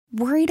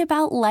Worried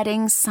about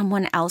letting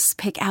someone else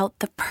pick out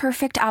the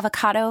perfect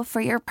avocado for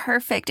your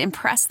perfect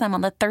impress them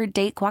on the third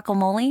date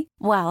guacamole?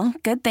 Well,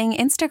 good thing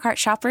Instacart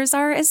shoppers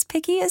are as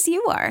picky as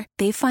you are.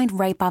 They find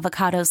ripe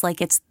avocados like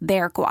it's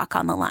their guac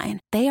on the line.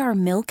 They are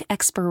milk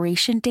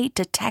expiration date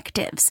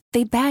detectives.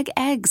 They bag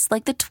eggs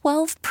like the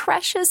 12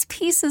 precious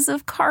pieces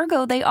of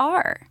cargo they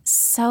are.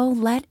 So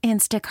let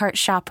Instacart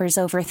shoppers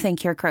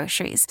overthink your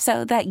groceries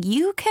so that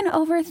you can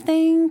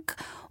overthink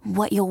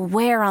what you'll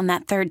wear on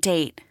that third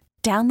date.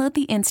 Download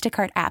the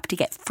Instacart app to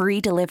get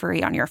free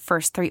delivery on your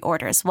first 3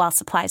 orders while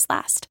supplies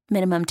last.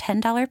 Minimum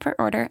 $10 per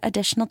order.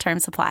 Additional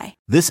terms apply.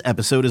 This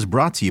episode is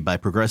brought to you by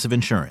Progressive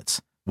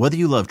Insurance. Whether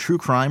you love true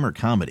crime or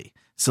comedy,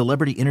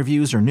 celebrity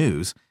interviews or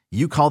news,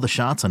 you call the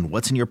shots on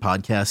what's in your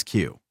podcast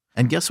queue.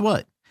 And guess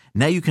what?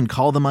 Now you can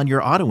call them on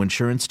your auto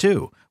insurance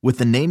too with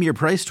the Name Your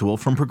Price tool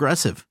from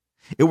Progressive.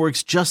 It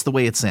works just the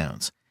way it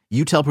sounds.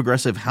 You tell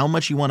Progressive how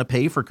much you want to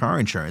pay for car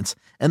insurance,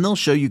 and they'll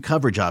show you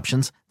coverage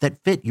options that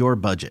fit your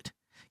budget.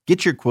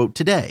 Get your quote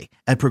today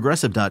at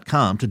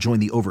Progressive.com to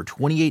join the over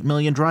 28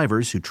 million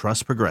drivers who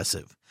trust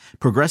Progressive.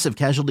 Progressive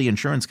Casualty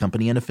Insurance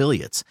Company and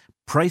Affiliates.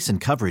 Price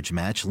and coverage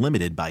match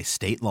limited by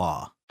state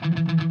law. Get up,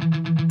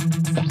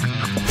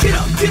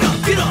 get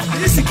up, get up.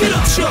 It's a Get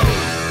Up Show.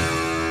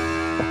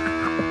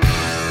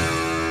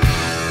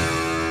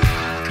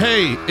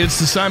 Hey, it's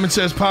the Simon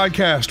Says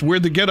Podcast. We're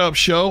the Get Up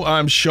Show.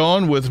 I'm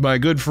Sean with my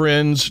good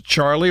friends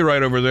Charlie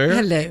right over there.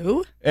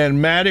 Hello.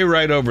 And Maddie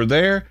right over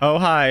there. Oh,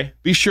 hi.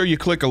 Be sure you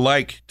click a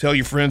like. Tell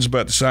your friends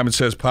about the Simon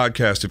Says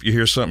Podcast if you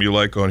hear something you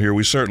like on here.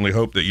 We certainly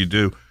hope that you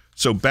do.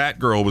 So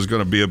Batgirl was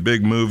going to be a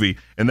big movie,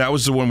 and that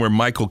was the one where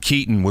Michael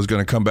Keaton was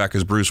going to come back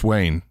as Bruce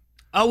Wayne.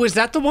 Oh, is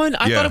that the one?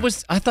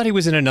 I thought he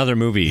was in another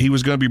movie. He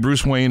was going to be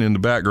Bruce Wayne in the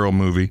Batgirl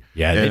movie.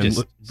 Yeah, and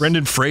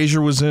Brendan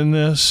Fraser was in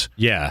this.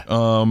 Yeah.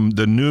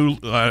 The new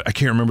I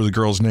can't remember the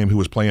girl's name who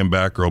was playing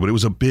Batgirl, but it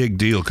was a big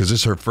deal because this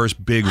is her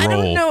first big role. I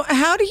don't know.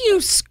 How do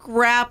you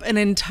scrap an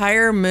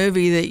entire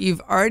movie that you've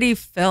already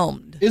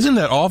filmed? Isn't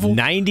that awful?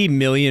 $90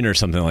 million or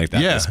something like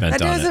that. Yeah. Spent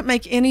That on doesn't it.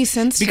 make any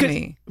sense to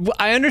me.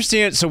 I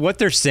understand. So what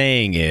they're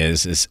saying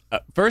is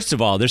first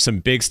of all, there's some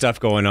big stuff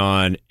going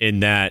on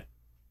in that.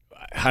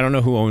 I don't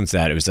know who owns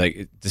that. It was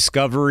like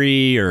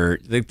Discovery or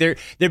like they're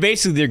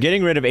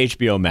getting rid of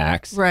HBO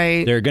Max.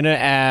 Right. They're going to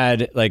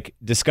add like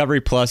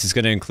Discovery Plus is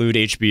going to include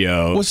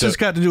HBO. What's this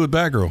got to do with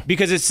Batgirl?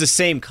 Because it's the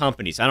same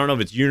companies. I don't know if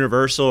it's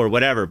Universal or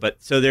whatever,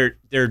 but so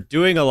they're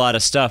doing a lot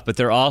of stuff, but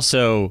they're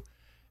also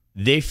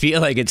they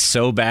feel like it's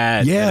so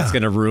bad that it's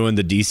going to ruin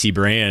the DC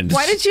brand.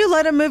 Why did you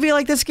let a movie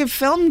like this get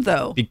filmed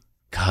though?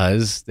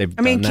 Because they've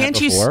done that can't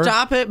you before?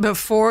 stop it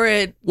before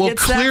it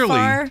gets that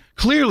far?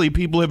 Clearly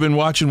people have been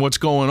watching what's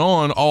going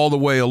on all the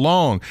way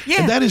along.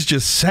 Yeah. And that is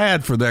just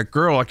sad for that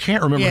girl. I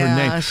can't remember her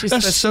name.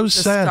 That's so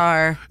sad.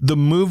 Star. The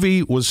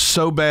movie was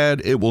so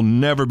bad it will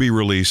never be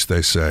released,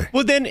 they say.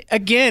 Well, then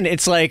again,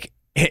 it's like,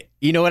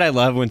 you know what I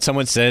love when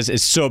someone says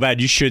it's so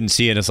bad you shouldn't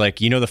see it. It's like,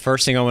 you know, the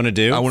first thing I want to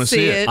do, I want to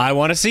see it. I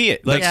want to see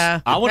it. Like,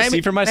 I want to see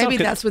it for myself.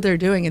 Maybe that's what they're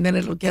doing, and then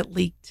it'll get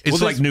leaked.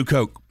 It's like New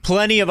Coke.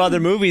 Plenty of other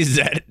movies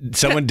that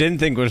someone didn't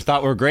think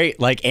thought were great,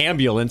 like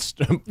Ambulance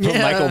from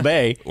Michael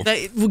Bay.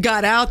 That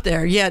got out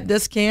there. Yet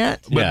this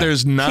can't. But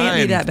there's Can't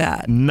be that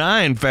bad.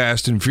 9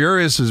 Fast and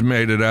Furious has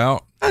made it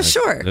out. Oh,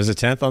 sure. There's a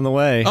 10th on the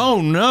way.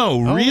 Oh,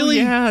 no. Really?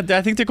 Yeah,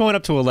 I think they're going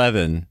up to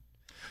 11.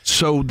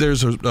 So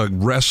there's a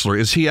wrestler.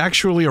 Is he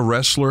actually a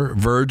wrestler?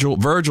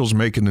 Virgil's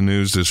making the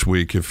news this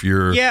week. If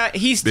you're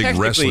he's a big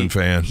wrestling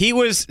fan. He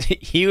was the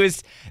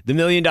 $1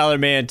 Million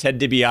Man, Ted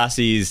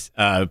DiBiase's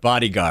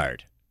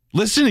bodyguard.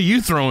 Listen to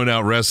you throwing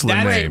out wrestling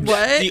names.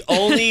 What? The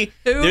only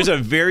there's a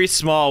very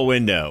small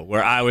window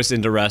where I was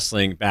into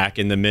wrestling back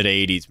in the mid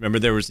 '80s. Remember,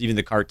 there was even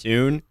the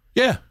cartoon.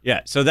 Yeah.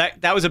 So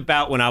that was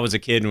about when I was a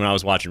kid and when I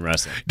was watching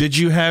wrestling. Did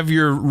you have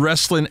your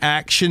wrestling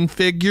action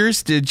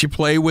figures? Did you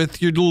play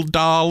with your little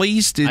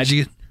dollies?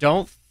 I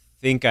don't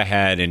think I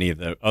had any of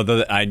them.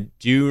 Although I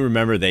do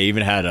remember they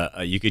even had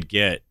you could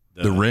get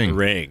the ring. The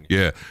ring.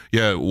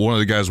 Yeah. One of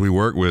the guys we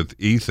work with,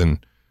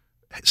 Ethan,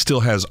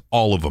 still has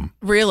all of them.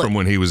 Really? From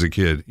when he was a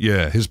kid.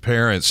 Yeah. His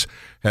parents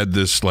had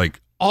this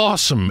like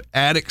awesome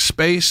attic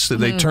space that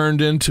they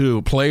turned into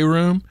a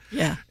playroom.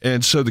 Yeah.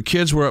 And so the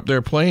kids were up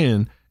there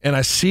playing. And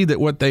I see that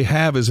what they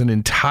have is an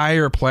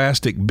entire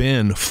plastic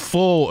bin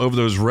full of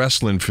those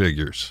wrestling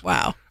figures.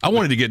 Wow. I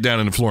wanted to get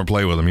down on the floor and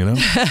play with them, you know?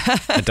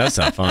 It does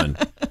sound fun.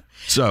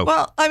 So,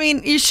 well, I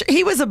mean,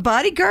 he was a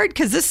bodyguard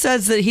because this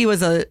says that he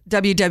was a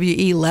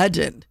WWE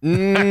legend.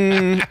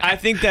 I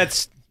think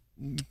that's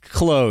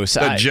close.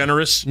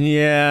 Generous?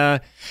 Yeah.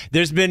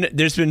 There's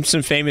been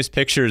some famous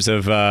pictures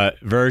of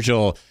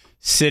Virgil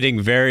sitting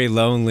very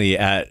lonely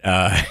at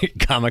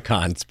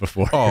Comic-Cons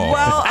before. Oh.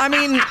 Well, I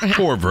mean,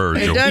 poor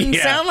Virgil. It doesn't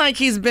sound like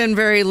he's been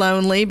very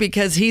lonely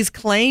because he's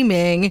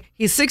claiming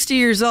he's 60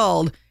 years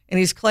old and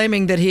he's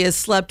claiming that he has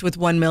slept with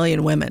 1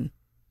 million women.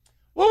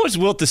 What was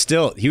Wilt the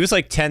Stilt? He was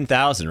like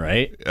 10,000,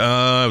 right? It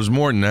was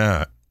more than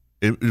that.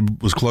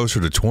 It was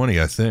closer to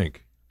 20, I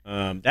think.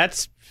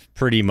 That's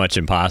pretty much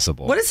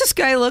impossible. What does this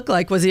guy look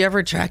like? Was he ever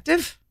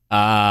attractive?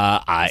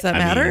 Does that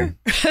matter?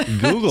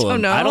 Google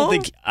him. know. I don't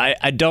think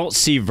I don't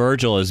see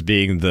Virgil as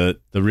being the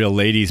real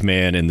ladies'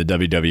 man in the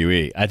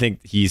WWE. I think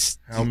he's.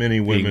 How many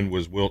women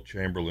was Wilt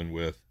Chamberlain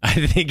with?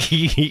 I think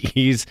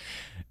he's.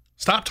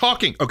 Stop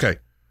talking. Okay.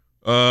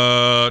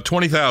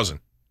 20,000.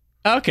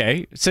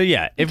 Okay, so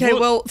yeah.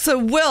 So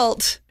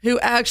Wilt, who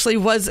actually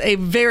was a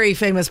very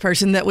famous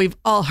person that we've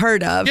all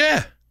heard of.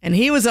 Yeah. And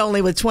he was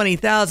only with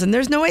 20,000.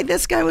 There's no way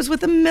this guy was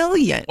with 1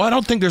 million. Well, I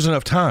don't think there's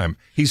enough time.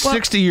 He's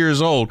 60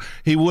 years old.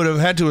 He would have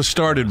had to have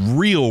started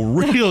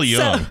real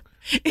young. So,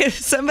 if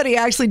somebody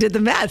actually did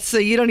the math, so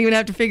you don't even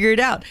have to figure it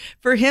out.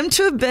 For him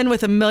to have been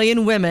with 1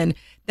 million women,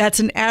 that's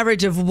an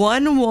average of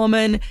one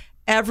woman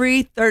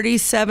every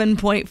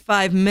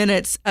 37.5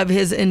 minutes of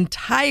his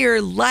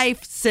entire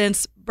life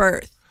since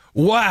birth.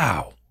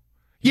 Wow.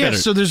 Yeah,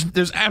 so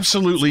there's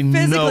absolutely no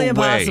way. Physically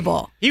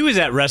impossible. He was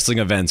at wrestling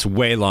events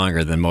way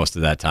longer than most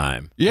of that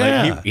time.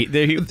 Yeah. Like,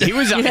 he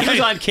was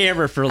on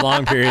camera for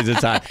long periods of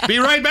time. Be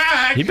right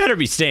back. He better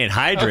be staying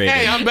hydrated.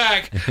 Okay, I'm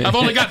back. I've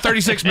only got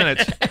 36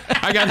 minutes.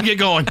 I got to get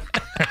going.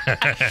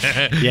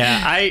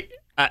 Yeah,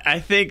 I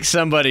think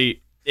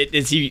somebody,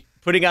 is he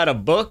putting out a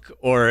book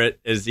or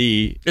is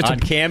he on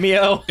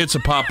Cameo? It's a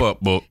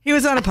pop-up book. He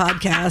was on a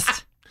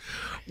podcast.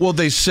 Well,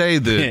 they say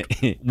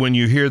that when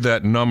you hear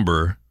that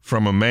number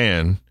from a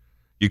man,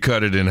 you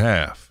cut it in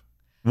half.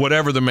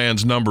 Whatever the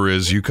man's number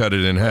is, you cut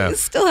it in half. It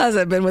still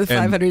hasn't been with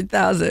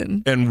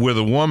 500,000. And with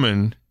a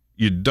woman,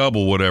 you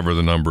double whatever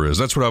the number is.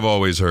 That's what I've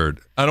always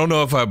heard. I don't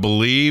know if I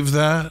believe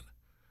that,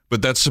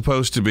 but that's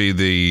supposed to be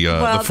the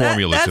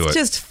formula to it. That's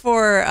just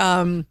for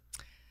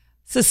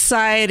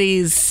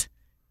society's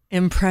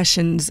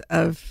impressions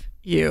of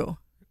you.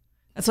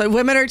 That's why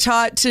women are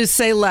taught to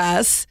say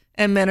less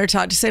and men are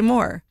taught to say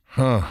more.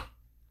 Huh.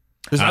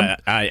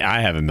 I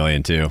have 1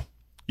 million too.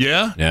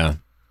 Yeah? Yeah.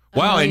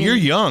 Wow, and you're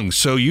young,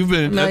 so you've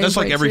been, that's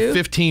like every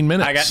 15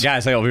 minutes.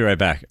 Guys, I'll be right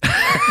back.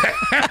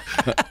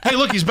 Hey,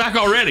 look, he's back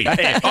already. Oh,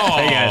 Hey,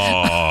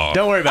 guys.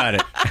 Don't worry about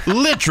it.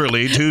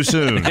 Literally too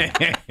soon.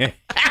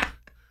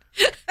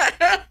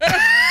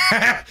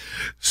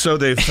 So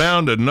they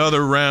found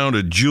another round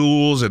of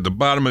jewels at the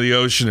bottom of the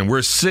ocean, and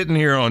we're sitting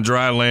here on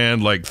dry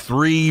land like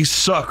three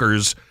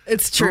suckers.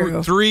 It's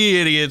true.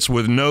 Three idiots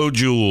with no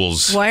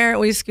jewels. Why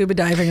aren't we scuba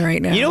diving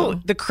right now? You know,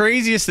 the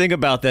craziest thing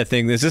about that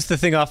thing, is this the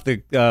thing off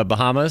the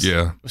Bahamas?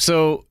 Yeah.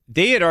 So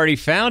they had already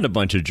found a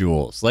bunch of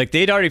jewels. Like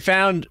they'd already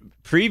found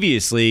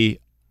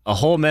previously a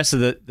whole mess of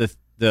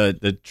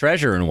the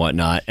treasure and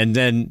whatnot. And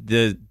then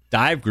the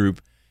dive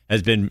group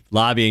has been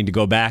lobbying to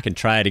go back and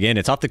try it again.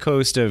 It's off the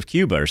coast of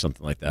Cuba or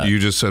something like that. You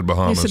just said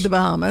Bahamas. You said the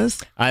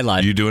Bahamas. I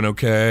lied. You doing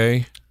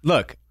okay?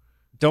 Look,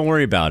 don't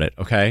worry about it,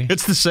 okay?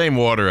 It's the same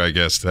water, I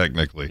guess,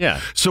 technically.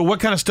 Yeah. So what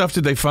kind of stuff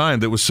did they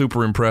find that was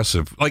super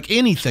impressive? Like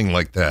anything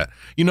like that.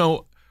 You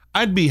know,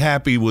 I'd be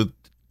happy with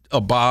a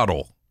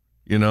bottle,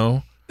 you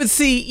know? But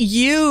see,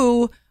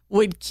 you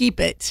would keep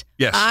it.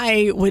 Yes.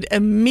 I would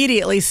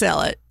immediately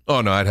sell it.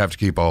 Oh, no, I'd have to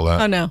keep all that.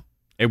 Oh, no.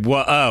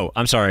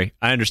 I'm sorry.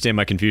 I understand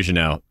my confusion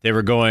now. They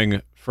were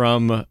going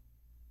from,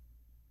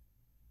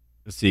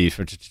 let's see,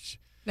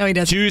 No, he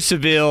doesn't. to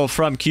Seville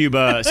from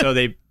Cuba, so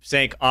they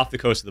sank off the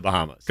coast of the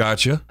Bahamas.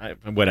 Gotcha.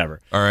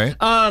 Whatever. All right.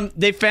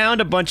 They found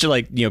a bunch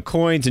of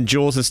coins and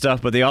jewels and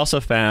stuff, but they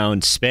also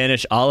found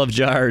Spanish olive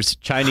jars,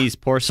 Chinese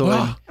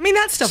porcelain, I mean,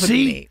 that stuff would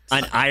be neat.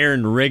 an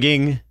iron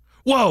rigging.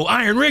 Whoa,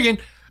 iron rigging.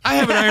 I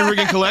have an iron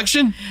rigging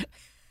collection.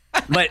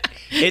 But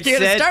it You're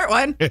going to said start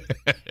one.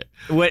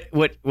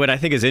 what I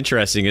think is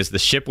interesting is the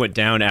ship went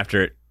down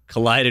after it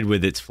collided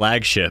with its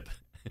flagship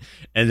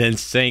and then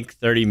sank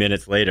 30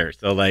 minutes later.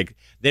 So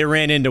they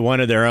ran into one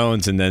of their own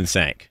and then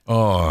sank.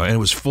 Oh, and it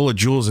was full of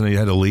jewels and they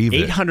had to leave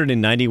it.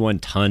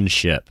 891-ton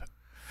ship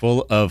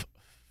full of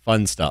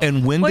fun stuff.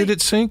 And when did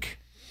it sink?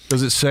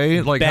 Does it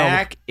say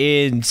Back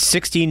in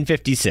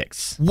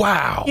 1656.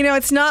 Wow. You know,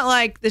 it's not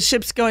like the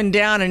ship's going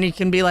down and you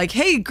can be like,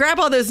 hey, grab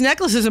all those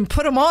necklaces and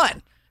put them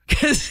on.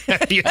 Because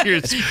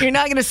you're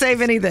not going to save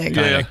anything.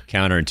 Kind of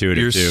counterintuitive,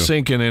 You're too.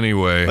 sinking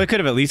anyway. Well, they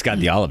could have at least got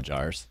the olive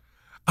jars.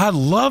 I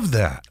love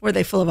that. Were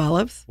they full of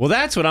olives? Well,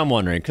 that's what I'm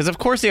wondering. Because, of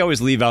course, they always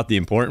leave out the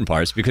important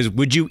parts. Because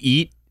would you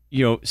eat,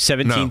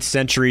 17th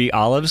century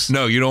olives?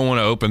 No, you don't want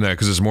to open that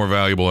because it's more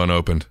valuable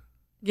unopened.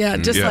 Yeah,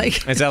 just Yeah.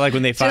 like Is that like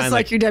when they find just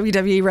like your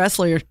WWE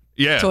wrestler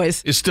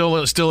toys. It's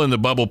still in the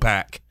bubble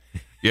pack.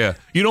 Yeah,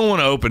 you don't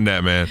want to open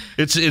that, man.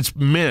 It's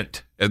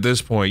mint at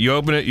this point. You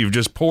open it, you've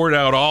just poured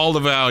out all the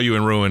value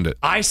and ruined it.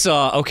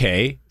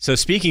 So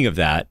speaking of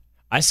that,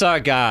 I saw a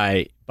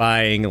guy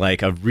buying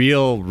like a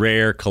real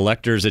rare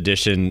collector's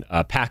edition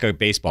pack of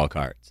baseball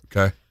cards.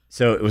 Okay.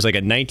 So it was like a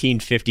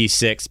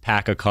 1956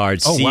 pack of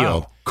cards Oh, sealed.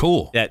 wow.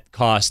 Cool. That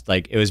cost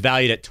it was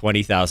valued at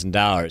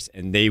 $20,000,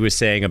 and they were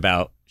saying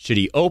about should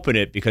he open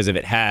it because if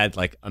it had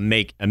like a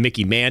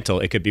Mickey Mantle,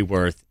 it could be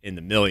worth in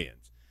the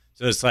millions.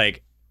 So it's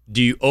like,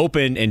 do you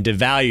open and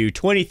devalue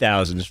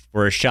 $20,000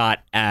 for a shot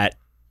at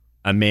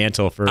a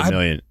mantle for $1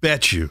 million? I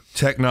bet you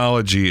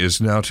technology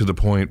is now to the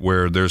point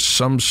where there's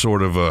some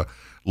sort of a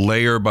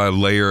layer by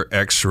layer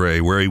X-ray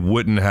where he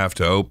wouldn't have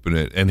to open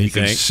it and he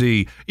can think?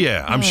 see.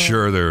 Yeah, I'm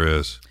sure there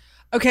is.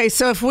 Okay,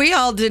 so if we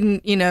all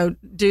didn't,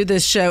 do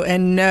this show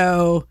and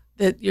know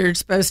that you're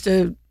supposed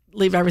to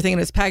leave everything in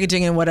its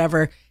packaging and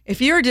whatever, if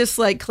you were just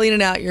like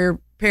cleaning out your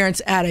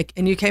parents' attic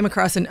and you came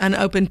across an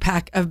unopened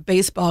pack of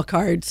baseball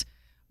cards,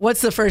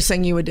 what's the first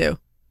thing you would do?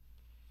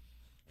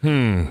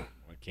 I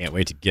can't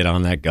wait to get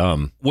on that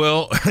gum.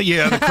 Well,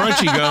 yeah, the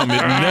crunchy gum,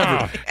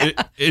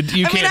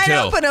 you can't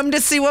tell. I'd open them to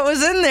see what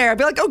was in there. I'd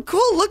be like, oh,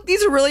 cool, look,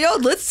 these are really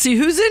old. Let's see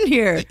who's in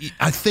here.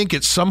 I think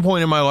at some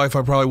point in my life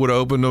I probably would have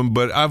opened them,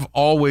 but I've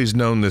always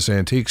known this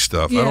antique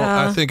stuff.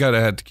 Yeah. I think I'd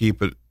have had to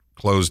keep it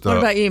closed up. What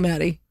about you,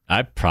 Maddie?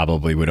 I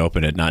probably would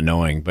open it not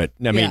knowing, but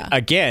I mean,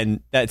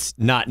 again, that's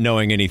not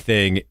knowing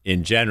anything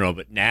in general,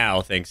 but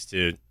now thanks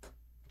to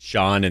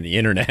Sean and the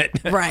internet.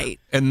 Right.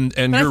 And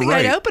But you're I think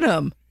right. I'd open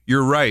them.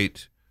 You're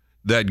right.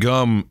 That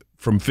gum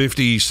from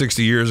 50,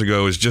 60 years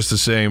ago is just the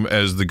same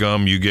as the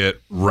gum you get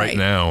right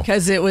now.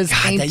 Because it was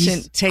God, that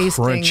ancient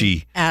tasting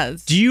crunchy.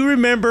 as. Do you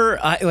remember,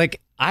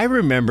 I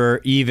remember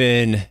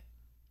even,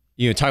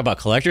 talk about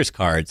collector's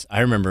cards.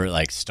 I remember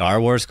like Star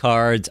Wars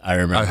cards. I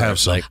remember. I have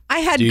some. I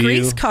had Do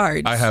Grease you?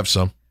 cards. I have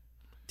some.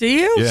 Do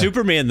you? Yeah.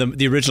 Superman,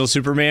 the original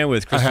Superman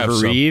with I have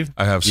Christopher some. Reeve.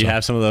 I have You some.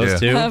 have some of those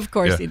Yeah. too? Of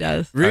course Yeah. he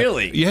does.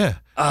 Really? Yeah.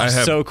 Oh, I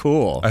have, so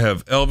cool. I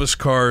have Elvis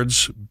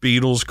cards,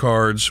 Beatles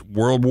cards,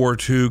 World War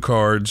II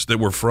cards that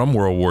were from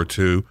World War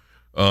II.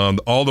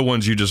 All the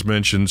ones you just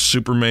mentioned,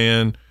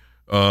 Superman.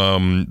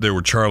 There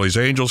were Charlie's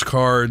Angels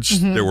cards.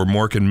 Mm-hmm. There were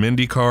Mork and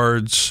Mindy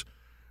cards.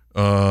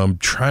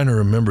 Trying to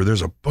remember.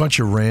 There's a bunch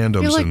of randoms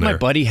I feel like in there. my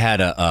buddy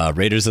had a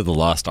Raiders of the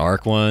Lost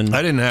Ark one.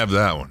 I didn't have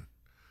that one.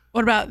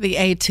 What about the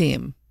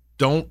A-Team?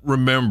 Don't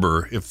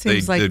remember if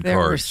Seems they like did there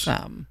were cards.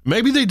 some.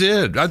 Maybe they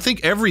did. I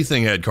think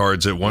everything had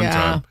cards at one Yeah.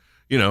 time.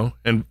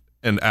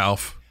 And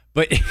Alf.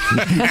 But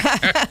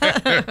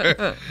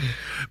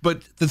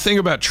But the thing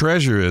about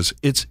treasure is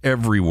it's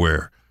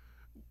everywhere.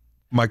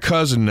 My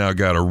cousin now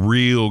got a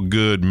real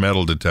good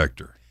metal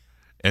detector,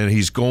 and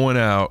he's going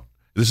out.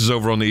 This is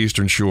over on the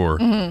Eastern Shore,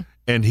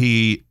 and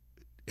he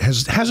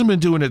hasn't been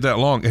doing it that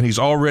long, and he's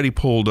already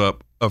pulled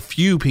up a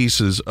few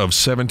pieces of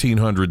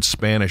 1700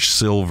 Spanish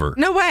silver.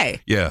 No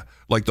way. Yeah,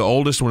 like the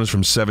oldest one is from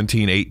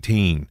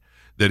 1718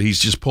 that he's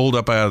just pulled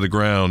up out of the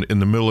ground in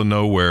the middle of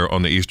nowhere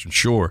on the Eastern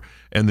Shore.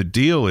 And the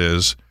deal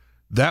is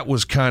that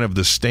was kind of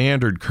the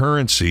standard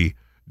currency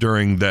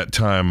during that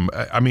time.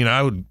 I mean,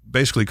 I would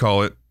basically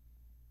call it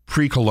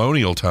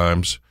pre-colonial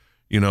times,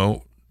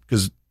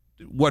 because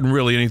it wasn't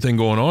really anything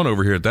going on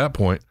over here at that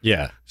point.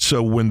 yeah.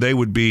 So when they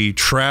would be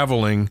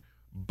traveling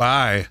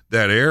by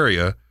that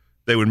area,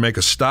 they would make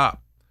a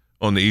stop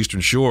on the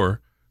Eastern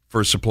Shore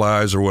for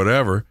supplies or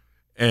whatever,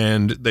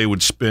 and they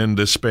would spend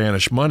this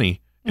Spanish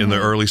money in the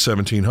early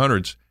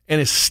 1700s, and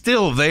it's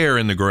still there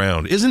in the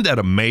ground. Isn't that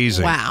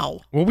amazing?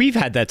 Wow. Well, we've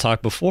had that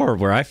talk before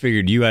where I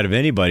figured you out of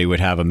anybody would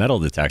have a metal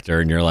detector,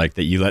 and you're like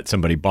that you let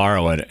somebody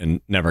borrow it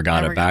and never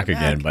got it back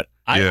again. But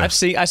Yeah.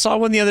 I saw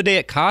one the other day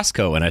at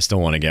Costco, and I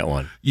still want to get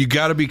one. You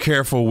got to be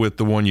careful with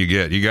the one you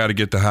get. You got to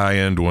get the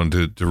high-end one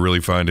to really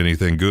find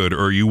anything good,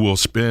 or you will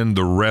spend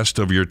the rest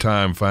of your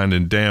time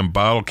finding damn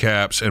bottle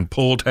caps and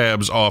pull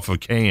tabs off of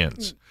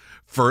cans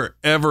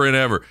forever and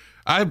ever.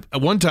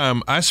 One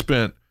time I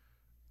spent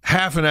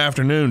half an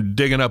afternoon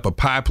digging up a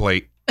pie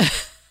plate.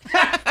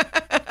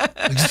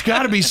 It's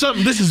got to be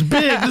something. This is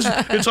big.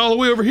 It's all the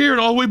way over here and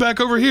all the way back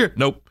over here.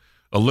 Nope.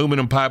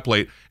 Aluminum pie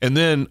plate. And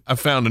then I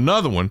found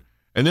another one,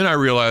 and then I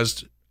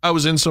realized I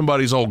was in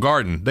somebody's old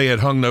garden. They had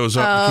hung those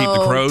up to keep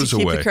the crows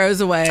away. Keep the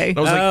crows away. I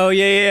was like,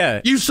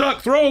 yeah. you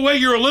suck. Throw away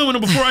your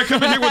aluminum before I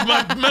come in here with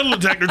my metal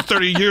detectors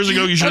 30 years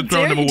ago. You should have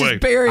thrown them away.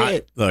 Just bury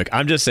it. Look,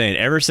 I'm just saying,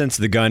 ever since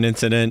the gun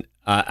incident,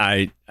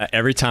 I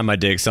every time I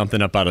dig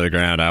something up out of the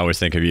ground, I always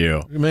think of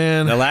you.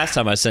 Man. The last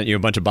time I sent you a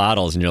bunch of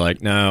bottles, and you're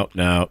like, no.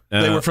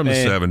 They were from the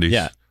 70s.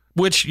 Yeah.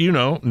 Which,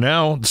 now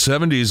the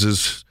 70s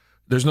is,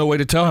 there's no way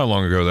to tell how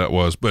long ago that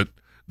was, but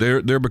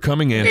they're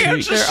becoming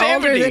antique. They're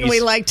older than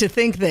we like to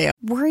think they are.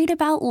 Worried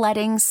about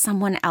letting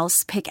someone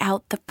else pick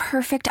out the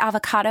perfect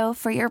avocado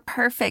for your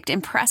perfect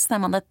impress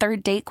them on the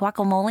third date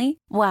guacamole?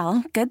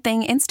 Well, good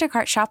thing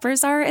Instacart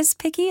shoppers are as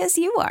picky as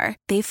you are.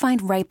 They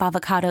find ripe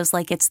avocados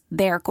like it's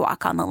their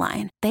guac on the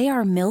line. They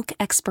are milk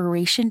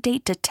expiration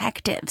date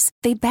detectives.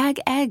 They bag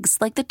eggs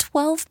like the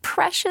 12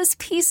 precious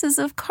pieces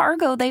of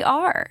cargo they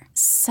are.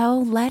 So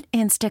let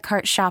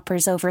Instacart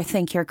shoppers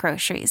overthink your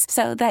groceries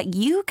so that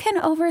you can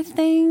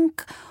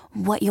overthink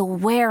what you'll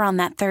wear on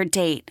that third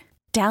date.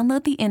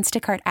 Download the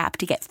Instacart app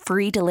to get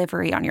free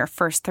delivery on your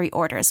first 3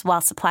 orders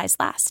while supplies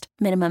last.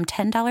 Minimum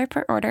 $10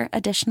 per order.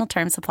 Additional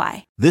terms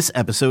apply. This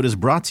episode is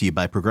brought to you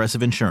by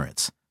Progressive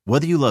Insurance.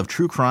 Whether you love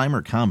true crime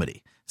or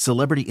comedy,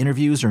 celebrity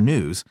interviews or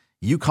news,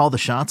 you call the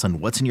shots on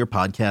what's in your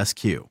podcast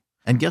queue.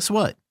 And guess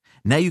what?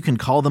 Now you can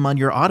call them on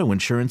your auto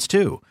insurance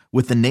too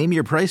with the Name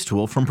Your Price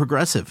tool from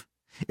Progressive.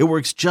 It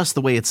works just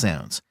the way it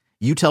sounds.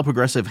 You tell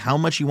Progressive how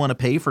much you want to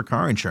pay for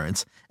car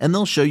insurance, and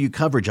they'll show you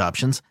coverage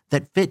options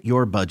that fit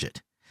your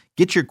budget.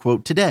 Get your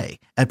quote today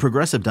at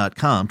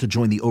Progressive.com to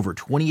join the over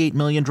 28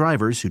 million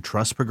drivers who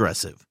trust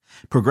Progressive.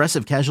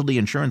 Progressive Casualty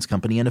Insurance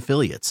Company and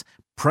Affiliates.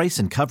 Price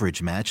and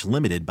coverage match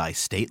limited by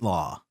state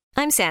law.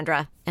 I'm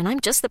Sandra, and I'm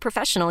just the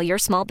professional your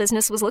small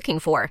business was looking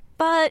for.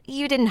 But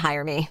you didn't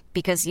hire me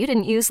because you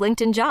didn't use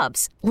LinkedIn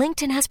Jobs.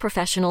 LinkedIn has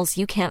professionals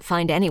you can't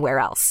find anywhere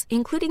else,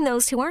 including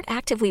those who aren't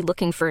actively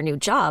looking for a new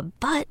job,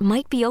 but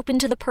might be open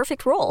to the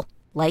perfect role,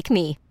 like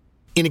me.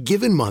 In a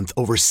given month,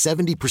 over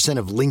 70%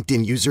 of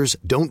LinkedIn users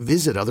don't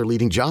visit other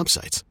leading job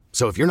sites.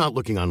 So if you're not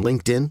looking on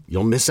LinkedIn,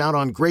 you'll miss out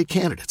on great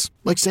candidates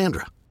like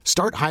Sandra.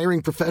 Start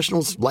hiring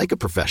professionals like a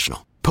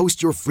professional.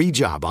 Post your free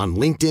job on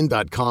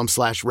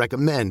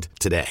linkedin.com/recommend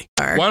today.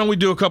 Why don't we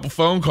do a couple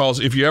phone calls?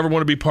 If you ever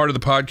want to be part of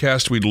the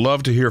podcast, we'd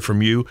love to hear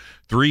from you.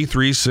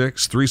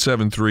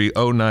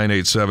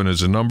 336-373-0987 is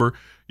the number.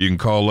 You can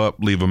call up,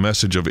 leave a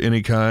message of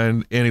any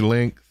kind, any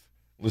length.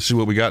 Let's see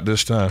what we got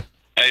this time.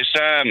 Hey,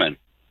 Simon.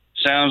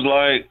 Sounds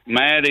like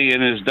Maddie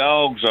and his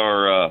dogs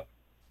are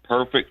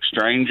perfect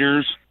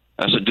strangers.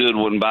 That's a good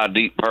one by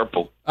Deep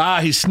Purple.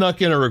 He snuck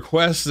in a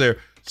request there.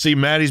 See,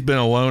 Maddie's been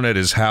alone at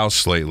his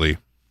house lately.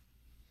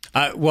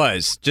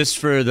 Was just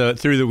through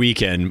the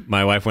weekend.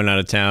 My wife went out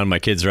of town. My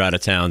kids are out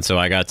of town, so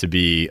I got to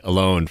be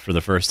alone for the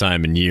first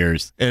time in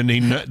years. And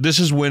this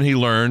is when he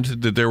learned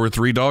that there were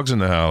 3 dogs in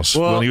the house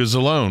when he was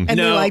alone. And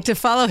they like to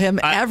follow him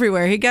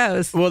everywhere he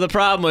goes. Well, the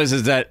problem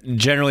is that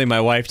generally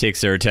my wife takes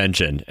their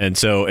attention, and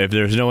so if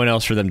there's no one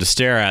else for them to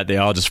stare at, they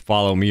all just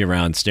follow me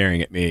around,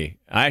 staring at me.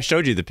 I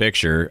showed you the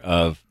picture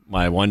of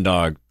my one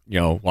dog,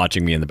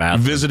 watching me in the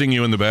bathroom. Visiting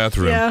you in the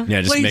bathroom.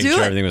 Yeah, just making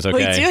sure everything was okay.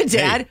 What are you doing,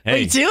 Dad? What are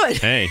you doing?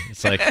 Hey,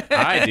 it's like,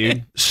 hi,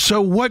 dude.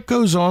 So what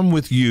goes on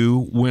with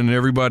you when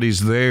everybody's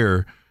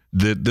there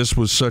that this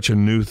was such a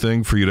new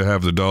thing for you to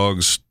have the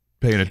dogs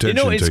paying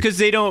attention to? It's because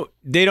they don't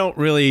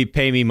really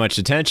pay me much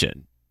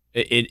attention.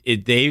 They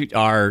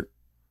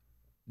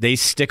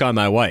stick on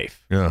my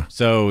wife. Yeah.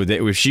 So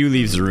if she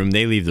leaves the room,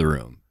 they leave the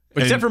room.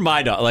 Except for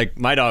my dog. Like,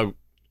 my dog,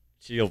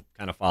 she'll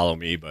kind of follow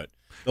me, but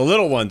the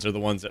little ones are the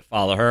ones that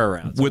follow her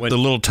around. So with the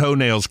little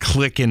toenails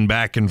clicking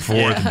back and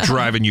forth,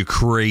 driving you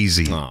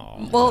crazy.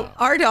 Oh, well,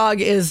 our dog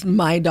is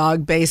my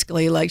dog,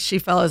 basically. Like, she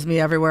follows me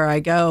everywhere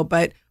I go.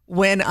 But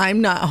when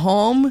I'm not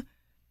home,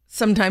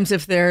 sometimes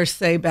if they're,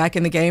 say, back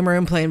in the game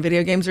room playing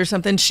video games or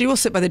something, she will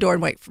sit by the door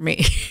and wait for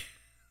me.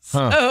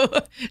 So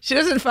she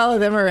doesn't follow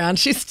them around.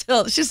 She just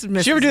misses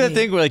Did you ever do that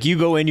thing where, like, you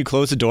go in, you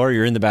close the door,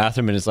 you're in the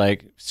bathroom, and it's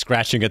like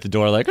scratching at the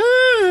door, like,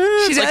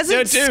 she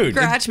doesn't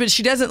scratch, but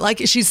she doesn't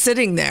like it. She's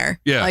sitting there.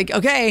 Yeah. Like,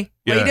 okay,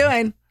 what are you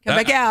doing? Come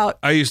back out.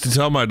 I used to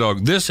tell my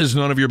dog, this is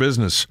none of your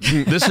business.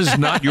 This is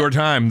not your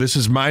time. This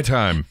is my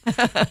time.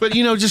 But,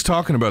 just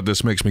talking about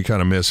this makes me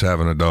kind of miss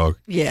having a dog.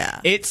 Yeah.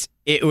 It's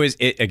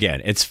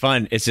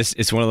fun.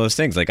 It's one of those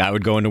things. Like, I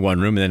would go into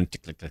one room and then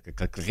click, click, click,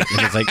 click, click,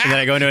 and it's like, and then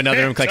I go into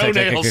another room, click, click,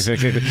 click, click, click,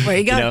 click, click. Where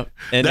you go?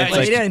 And what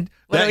are you doing?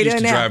 What are we doing now? That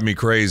used to drive me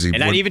crazy.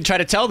 And I'd even try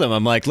to tell them,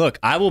 I'm like, look,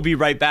 I will be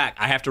right back.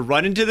 I have to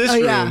run into this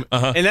room.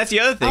 And that's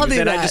the other thing.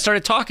 Then I just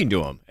started talking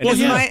to them. Well,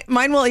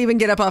 mine will even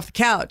get up off the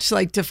couch,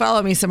 like, to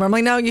follow me somewhere. I'm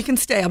like, no, you can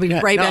stay. I'll be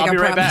right back. I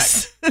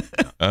promise.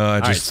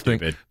 I just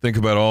think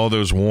about all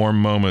those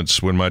warm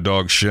moments when my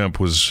dog Shemp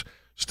was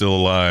still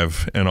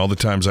alive and all the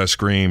times I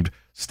screamed,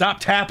 stop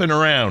tapping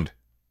around.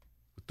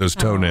 Those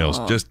toenails,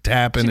 just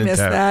tapping and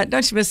tapping. That.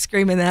 Don't you miss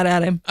screaming that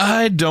at him?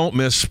 I don't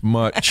miss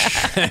much.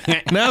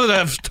 Now that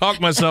I've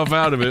talked myself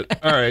out of it.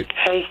 All right.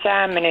 Hey,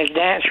 Simon, is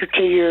the answer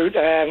to your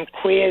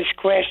quiz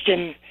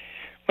question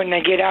when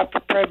they get out for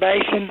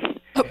probation?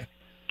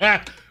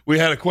 We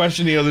had a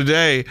question the other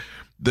day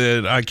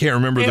that I can't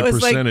remember the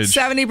percentage.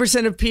 Like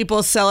 70% of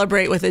people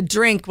celebrate with a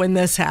drink when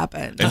this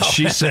happens. And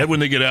she said when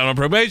they get out on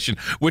probation,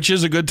 which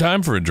is a good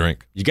time for a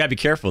drink. You got to be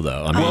careful,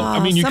 though.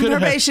 You some could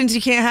probations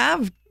you can't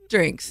have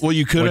drinks. Well,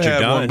 you could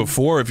have had one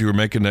before if you were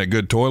making that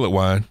good toilet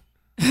wine.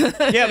 Yeah,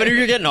 but if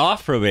you're getting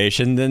off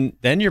probation,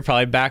 then you're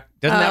probably back.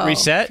 Doesn't that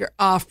reset? If you're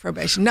off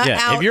probation, not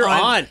out. If you're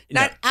not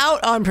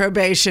out on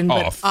probation,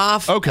 but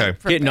off. Okay,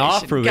 probation. Getting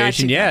off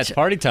probation. Gotcha. It's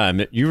party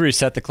time. You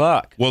reset the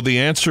clock. Well, the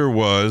answer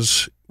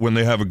was when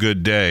they have a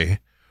good day,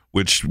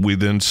 which we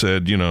then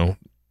said,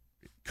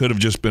 could have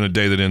just been a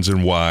day that ends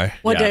in Y.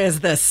 What day is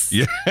this?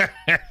 Yeah,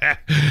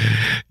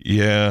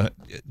 yeah.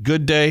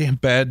 Good day,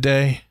 bad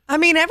day. I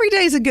mean, every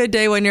day is a good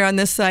day when you're on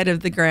this side of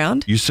the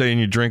ground. You saying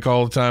you drink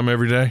all the time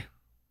every day?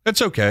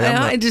 That's okay.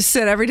 I just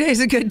said every day is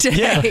a good day.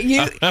 Yeah.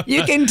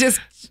 You can just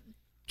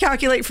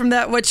calculate from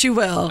that what you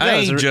will. I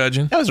ain't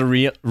judging. That was a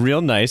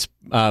real nice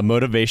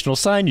motivational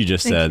sign you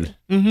just said.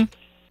 Mm-hmm.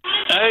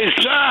 Hey,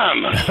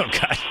 Simon. Oh,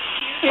 God.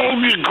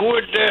 Don't you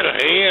quit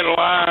that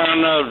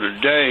headline of the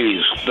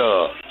day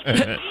stuff.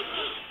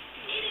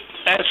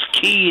 That's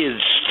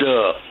kid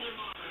stuff.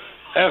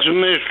 That's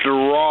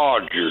Mr.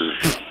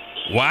 Rogers.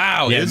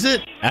 Wow, is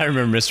it? I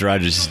remember Mr.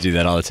 Rogers used to do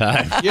that all the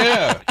time.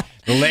 Yeah.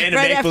 The land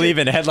of make-believe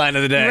and headline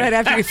of the day. Right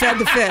after you fed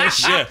the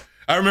fish. Yeah.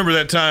 I remember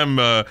that time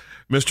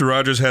Mr.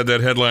 Rogers had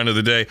that headline of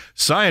the day,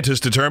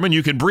 scientists determine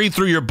you can breathe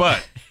through your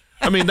butt.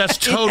 I mean, that's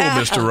total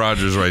Mr.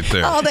 Rogers right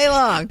there. All day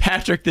long.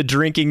 Patrick the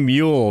Drinking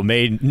Mule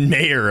made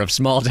mayor of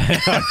small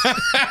town.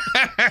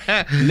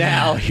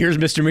 Now, here's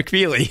Mr.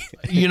 McFeely.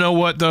 You know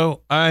what,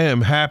 though? I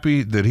am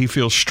happy that he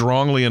feels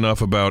strongly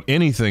enough about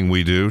anything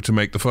we do to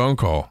make the phone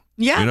call.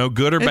 Yeah.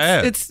 Good or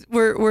bad.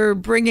 We're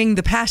bringing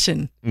the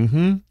passion.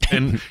 Mm-hmm.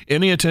 And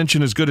any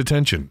attention is good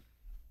attention.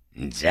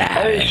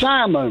 Hey,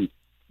 Simon,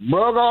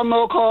 Burgall,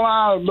 North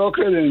Carolina,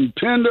 located in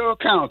Pender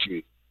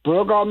County.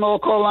 Burgall,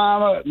 North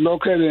Carolina,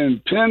 located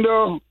in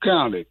Pender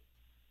County,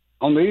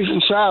 on the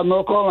eastern side of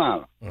North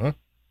Carolina. Uh-huh.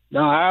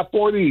 Now,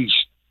 I-40 East.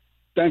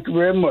 Thank you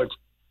very much.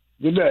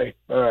 Good day.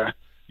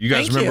 You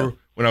guys remember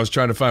when I was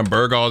trying to find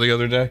Burgall the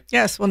other day?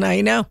 Yes. Well, now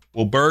you know.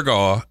 Well,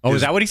 Burgall.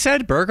 Is that what he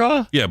said?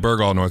 Burgall? Yeah,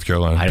 Burgall, North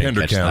Carolina. I didn't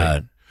Pender catch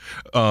County.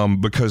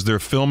 that. Because they're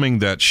filming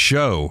that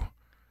show,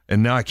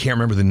 and now I can't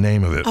remember the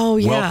name of it. Oh,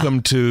 yeah.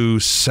 Welcome to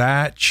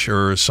Satch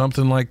or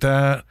something like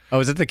that. Oh,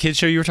 is that the kids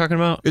show you were talking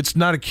about? It's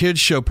not a kids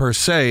show per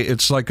se.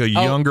 It's like a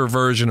younger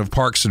version of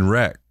Parks and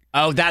Rec.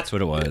 Oh, that's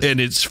what it was.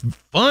 And it's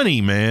funny,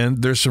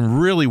 man. There's some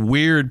really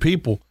weird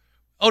people.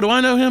 Oh, do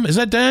I know him? Is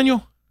that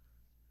Daniel?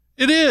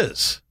 It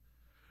is.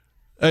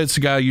 It's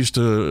a guy who used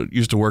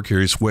to work here.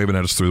 He's waving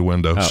at us through the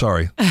window. Oh.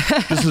 Sorry.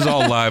 This is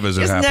all live as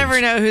it Just happens. never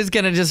know who's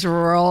going to just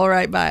roll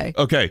right by.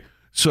 Okay.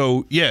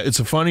 So, yeah, it's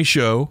a funny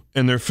show,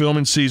 and they're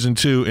filming season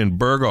 2 in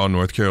Burgall,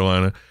 North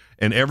Carolina.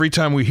 And every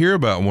time we hear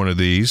about one of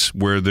these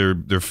where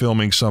they're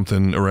filming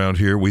something around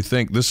here, we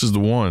think this is the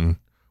one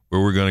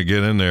where we're going to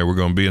get in there. We're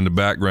going to be in the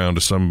background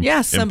of some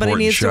somebody important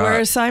needs shot. to wear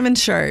a Simon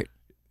shirt.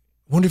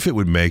 Wonder if it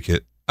would make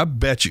it. I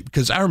bet you,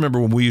 because I remember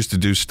when we used to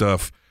do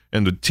stuff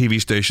and the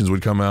TV stations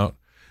would come out,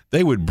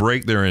 they would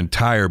break their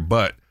entire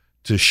butt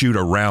to shoot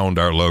around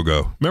our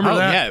logo. Remember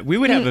that? Yeah, we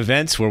would have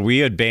events where we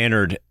had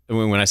bannered.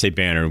 When I say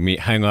bannered, we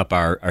hung up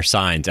our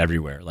signs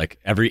everywhere, like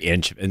every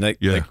inch, and like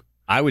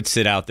I would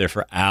sit out there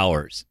for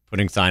hours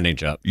putting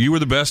signage up. You were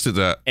the best at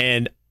that,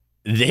 and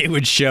they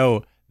would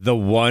show the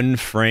one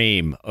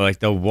frame, like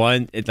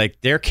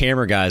their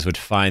camera guys would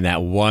find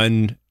that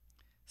one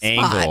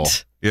angle.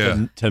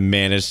 Yeah. To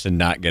manage to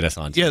not get us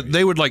on TV. Yeah,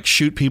 they would like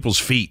shoot people's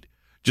feet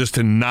just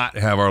to not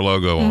have our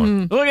logo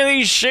on. Look at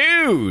these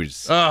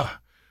shoes.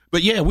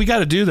 But yeah, we got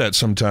to do that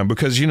sometime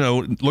because,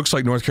 it looks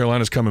like North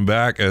Carolina's coming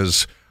back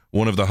as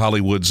one of the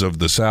Hollywoods of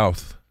the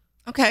South.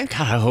 Okay. God,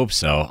 I hope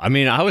so. I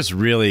mean, I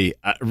really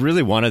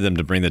wanted them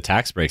to bring the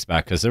tax breaks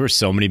back because there were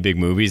so many big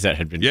movies that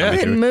had been coming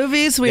through.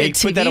 Movies, we had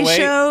put that TV away.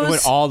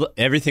 shows.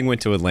 Everything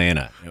went to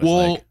Atlanta. It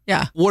was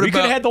what we about,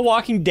 could have had The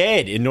Walking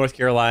Dead in North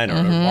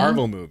Carolina or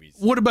Marvel movies.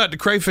 What about the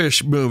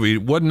Crayfish movie?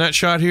 Wasn't that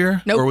shot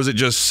here? Nope. Or was it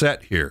just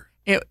set here?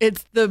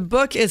 It's the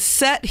book is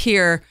set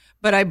here,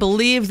 but I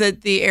believe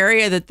that the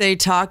area that they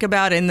talk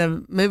about in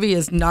the movie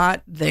is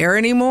not there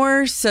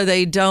anymore. So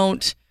they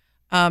don't.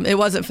 It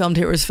wasn't filmed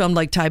here. It was filmed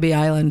like Tybee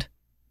Island.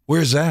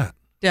 Where's that?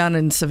 Down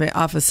in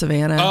off of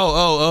Savannah.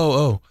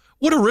 Oh.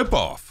 What a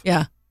ripoff.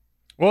 Yeah.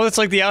 Well, it's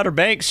like the Outer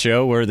Banks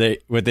show where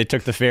they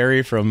took the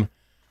ferry from.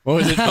 What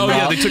was it?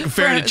 They took a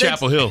ferry to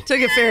Chapel Hill.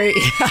 Took a ferry.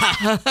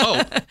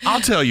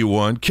 I'll tell you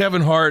one.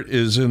 Kevin Hart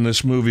is in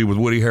this movie with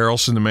Woody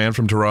Harrelson, the man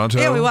from Toronto.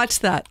 Yeah, we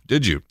watched that.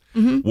 Did you?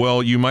 Mm-hmm.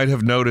 Well, you might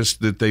have noticed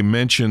that they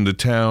mentioned the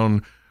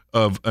town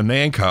of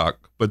Anancock,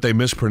 but they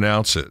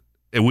mispronounce it,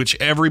 which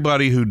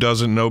everybody who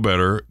doesn't know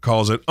better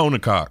calls it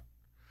Onacock.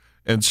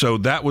 And so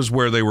that was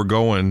where they were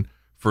going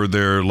for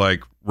their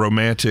like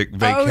romantic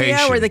vacation. Oh,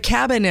 yeah, where the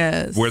cabin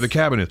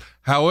is.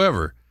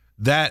 However,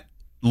 that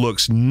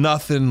looks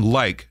nothing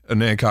like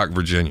Anancock,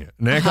 Virginia.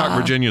 Anancock,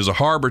 Virginia is a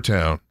harbor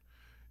town.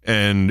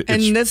 And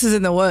this is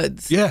in the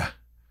woods. Yeah.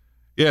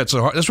 Yeah, that's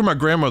where my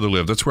grandmother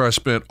lived. That's where I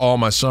spent all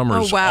my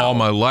summers, all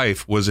my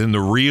life was in the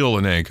real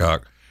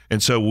Anancock.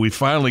 And so we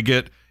finally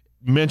get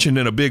mentioned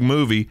in a big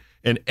movie,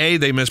 and A,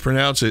 they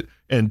mispronounce it,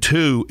 and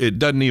 2, it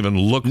doesn't even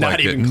look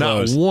like it.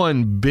 Not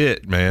one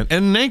bit, man.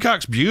 And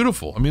Anancock's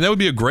beautiful. I mean, that would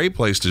be a great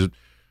place to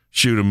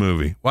shoot a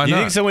movie. Why not? Do you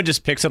think someone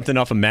just picked something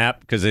off a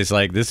map because it's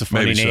like, this is a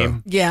funny name?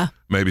 So. Yeah.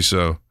 Maybe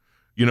so.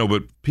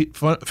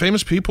 But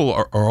famous people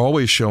are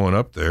always showing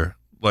up there.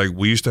 Like,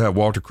 we used to have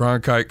Walter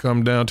Cronkite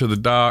come down to the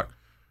dock.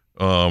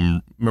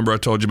 Remember I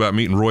told you about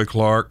meeting Roy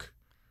Clark?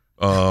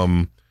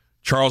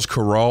 Charles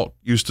Kuralt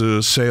used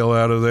to sail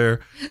out of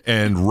there.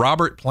 And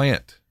Robert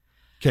Plant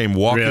came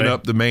walking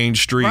up the main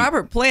street.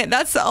 Robert Plant,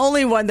 that's the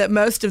only one that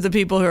most of the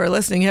people who are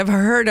listening have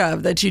heard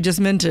of that you just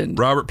mentioned.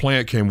 Robert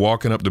Plant came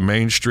walking up the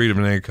main street of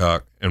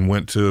Anancock and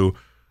went to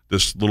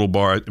this little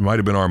bar. It might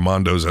have been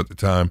Armando's at the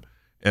time.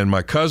 And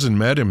my cousin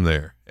met him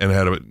there and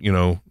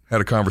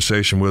had a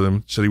conversation with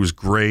him, said he was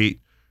great.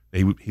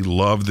 He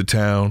loved the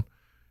town.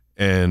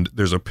 And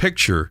there's a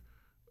picture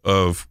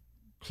of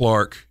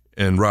Clark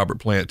and Robert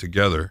Plant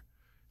together.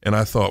 And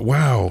I thought,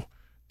 wow,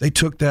 they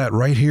took that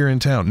right here in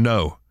town.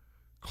 No.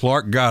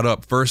 Clark got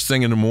up first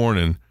thing in the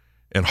morning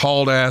and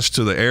hauled ass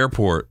to the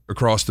airport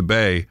across the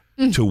bay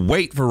to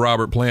wait for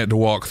Robert Plant to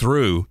walk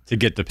through to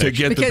get the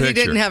picture. Because he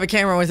didn't have a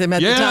camera with him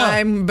at the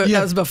time, but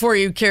that was before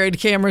you carried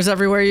cameras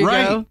everywhere you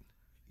go.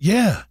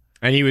 Yeah.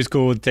 And he was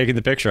cool with taking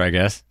the picture, I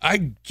guess. I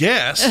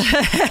guess.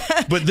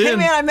 But then, hey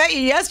man, I met you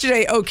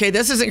yesterday. Okay,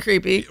 this isn't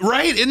creepy.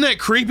 Right? Isn't that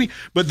creepy?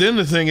 But then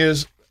the thing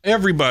is,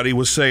 everybody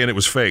was saying it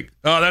was fake.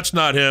 Oh, that's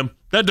not him.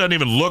 That doesn't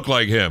even look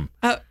like him.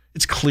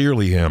 It's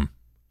clearly him.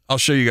 I'll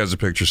show you guys a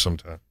picture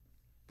sometime.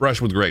 Brush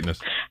with greatness.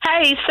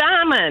 Hey,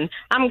 Simon,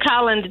 I'm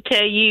calling to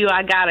tell you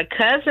I got a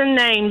cousin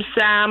named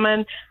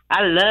Simon.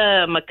 I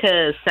love my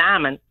cousin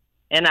Simon.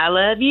 And I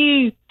love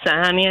you,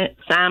 Simon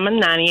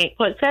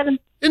 98.7.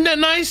 Isn't that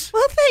nice?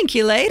 Well, thank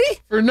you, lady.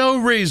 For no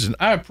reason.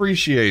 I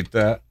appreciate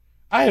that.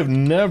 I have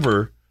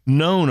never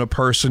known a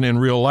person in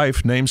real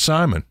life named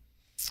Simon.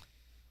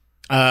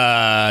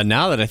 Now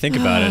that I think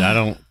about it, I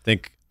don't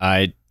think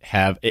I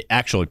have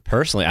actually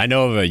personally. I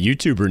know of a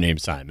YouTuber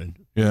named Simon.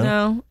 Yeah.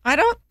 No, I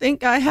don't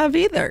think I have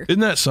either. Isn't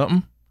that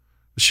something?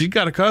 She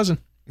got a cousin.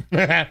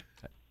 Hey,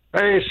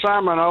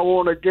 Simon, I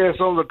want to guess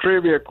on the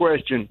trivia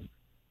question.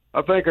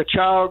 I think a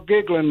child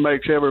giggling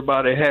makes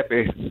everybody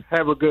happy.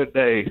 Have a good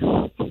day.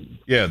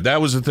 Yeah,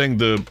 that was the thing.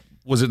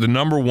 Was it the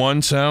number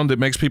one sound that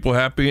makes people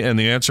happy? And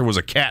the answer was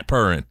a cat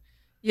purring.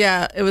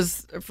 Yeah, it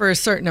was for a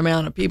certain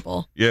amount of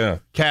people. Yeah,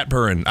 cat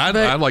purring.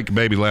 I like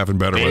baby laughing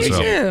better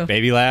myself. Too.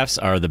 Baby laughs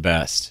are the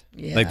best.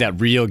 Yeah. Like that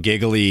real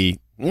giggly.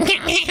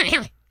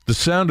 The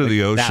sound of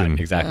the ocean.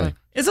 Exactly.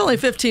 It's only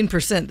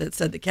 15% that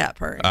said the cat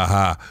purring.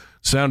 Aha.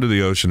 Sound of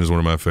the ocean is one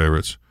of my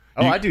favorites.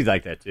 Oh, I do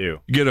like that too.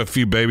 You get a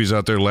few babies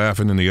out there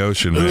laughing in the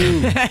ocean.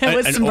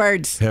 With some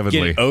birds. Heavenly.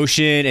 Get an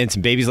ocean and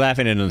some babies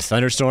laughing and a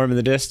thunderstorm in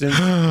the distance.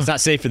 It's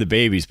not safe for the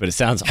babies, but it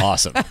sounds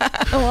awesome.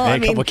 Well,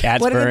 And a couple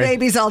cats what are the purring.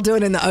 babies all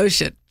doing in the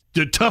ocean?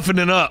 They're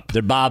toughening up.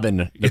 They're bobbing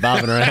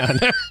around.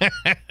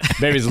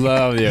 Babies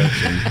love the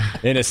ocean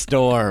in a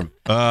storm.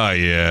 Oh,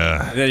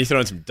 yeah. And then you throw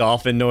in some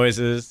dolphin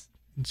noises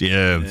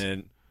Yeah.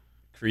 and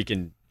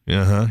creaking.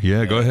 Uh-huh.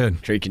 Yeah, go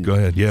ahead. Creaking. Go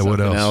ahead. Yeah, what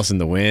something else? else in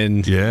the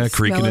wind. Yeah,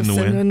 creaking Smell in of the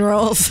wind. cinnamon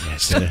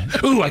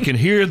rolls. Ooh, I can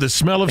hear the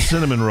smell of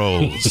cinnamon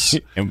rolls.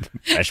 And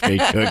fresh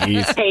baked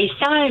cookies. Hey,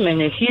 Simon,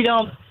 if you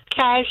don't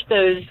cash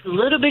those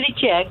little bitty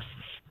checks,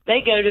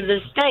 they go to the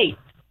state,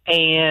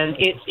 and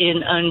it's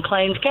in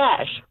unclaimed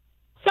cash.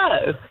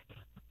 So,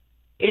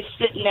 it's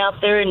sitting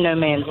out there in no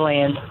man's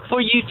land for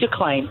you to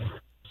claim.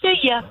 See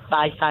ya.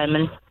 Bye,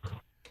 Simon.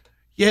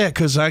 Yeah,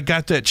 because I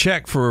got that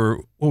check for,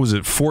 what was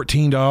it,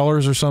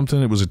 $14 or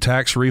something? It was a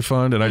tax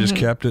refund, and I just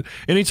kept it.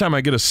 Anytime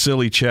I get a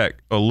silly check,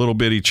 a little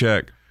bitty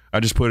check, I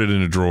just put it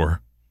in a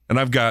drawer. And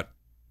I've got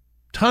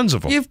tons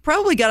of them. You've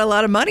probably got a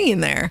lot of money in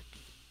there.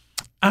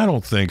 I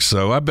don't think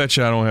so. I bet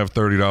you I don't have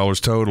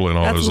 $30 total in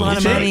all That's those a lot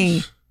little of money.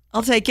 checks.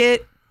 I'll take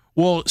it.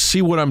 Well,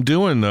 see what I'm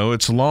doing, though.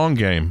 It's a long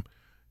game.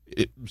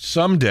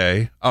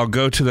 Someday, I'll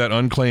go to that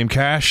unclaimed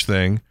cash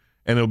thing,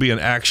 and it'll be an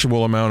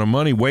actual amount of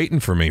money waiting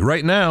for me.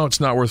 Right now, it's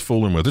not worth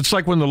fooling with. It's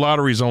like when the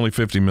lottery's only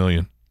 $50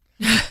 million.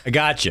 I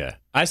gotcha.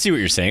 I see what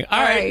you're saying.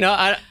 All right. No,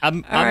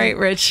 I'm All right,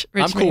 Rich.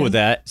 I'm cool man. with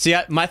that. See,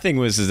 my thing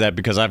is that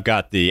because I've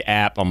got the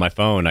app on my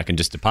phone, I can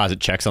just deposit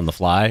checks on the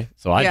fly.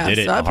 So I did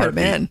it. So I in a put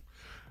them heartbeat. in.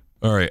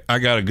 All right, I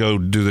got to go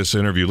do this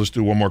interview. Let's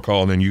do one more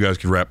call, and then you guys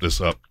can wrap this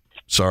up.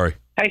 Sorry.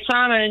 Hey,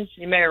 Simon,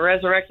 you may have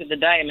resurrected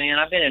today, man.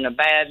 I've been in a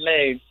bad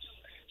mood.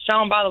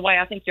 Sean, by the way,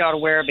 I think you ought to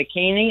wear a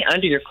bikini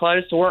under your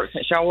clothes to work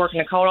since y'all work in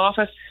the cold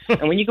office.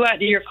 And when you go out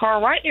to your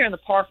car right there in the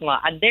parking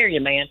lot, I dare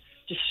you, man,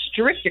 just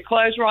strip your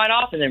clothes right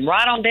off and then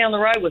ride on down the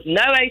road with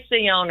no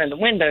AC on and the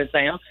windows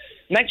down.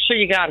 Make sure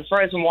you got a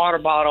frozen water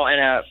bottle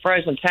and a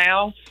frozen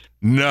towel.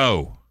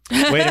 No.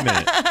 Wait a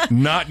minute.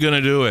 Not going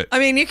to do it. I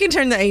mean, you can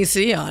turn the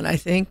AC on, I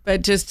think,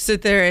 but just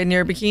sit there in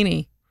your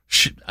bikini.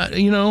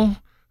 You know,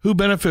 who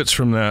benefits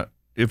from that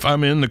if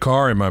I'm in the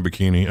car in my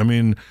bikini? I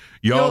mean,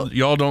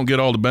 y'all don't get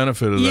all the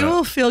benefit of You that.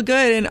 will feel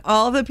good and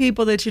all the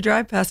people that you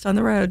drive past on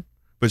the road.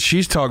 But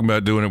she's talking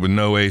about doing it with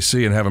no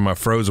AC and having my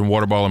frozen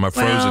water bottle and my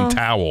frozen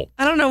towel.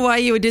 I don't know why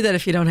you would do that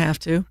if you don't have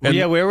to. Well,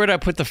 yeah, where would I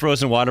put the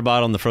frozen water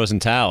bottle and the frozen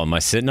towel? Am I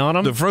sitting on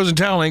them? The frozen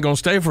towel ain't going to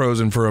stay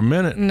frozen for a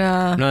minute.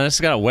 No. No, this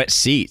has got a wet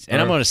seat,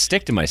 and I'm going to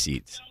stick to my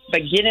seats.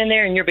 But get in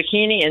there in your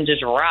bikini and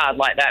just ride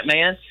like that,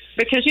 man.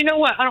 Because you know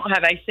what? I don't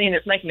have AC and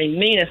it's making me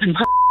mean as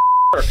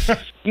a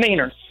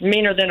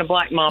meaner than a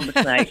black mamba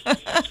snake.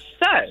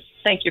 So,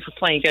 thank you for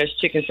playing Ghost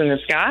Chickens in the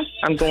Sky.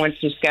 I'm going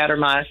to scatter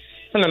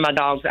some of my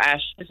dog's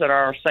ashes at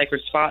our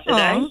sacred spot today.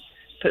 Aww.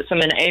 Put some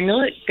in an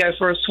amulet, go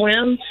for a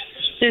swim,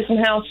 do some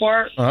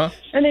housework,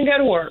 and then go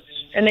to work.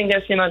 And then go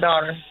see my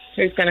daughter,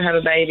 who's going to have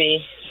a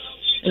baby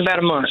in about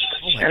a month.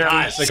 Oh my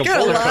gosh, She's got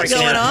a lot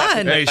going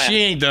on. Hey, she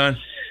ain't done.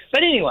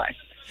 But anyway,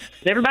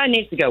 everybody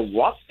needs to go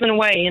waltzing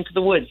away into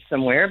the woods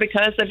somewhere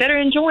because they better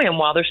enjoy them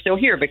while they're still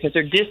here because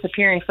they're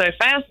disappearing so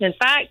fast. In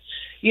fact,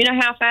 you know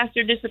how fast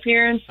they're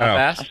disappearing? How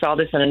fast? I saw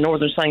this in a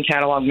Northern Sun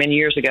catalog many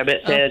years ago, but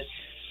it said,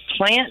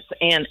 plants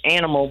and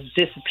animals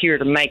disappear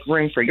to make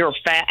room for your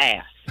fat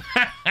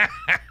ass.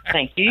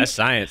 Thank you. That's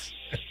science.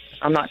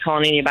 I'm not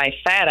calling anybody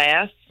fat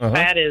ass.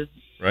 Fat is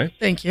right.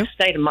 Thank you.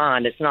 State of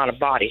mind. It's not a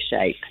body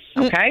shape.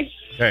 Okay?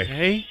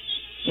 Okay.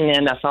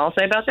 And that's all I'll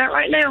say about that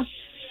right now.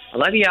 I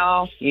love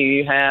y'all.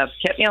 You have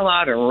kept me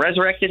alive and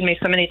resurrected me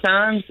so many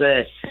times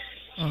that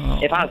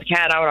if I was a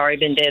cat, I would have already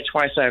been dead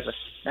twice over.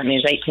 That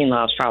means 18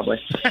 lives probably,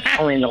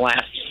 only in the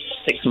last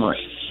 6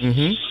 months.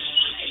 Mm-hmm.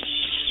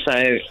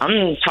 So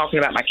I'm talking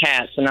about my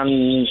cats, and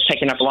I'm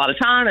taking up a lot of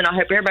time, and I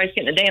hope everybody's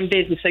getting a damn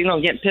busy signal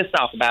and getting pissed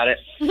off about it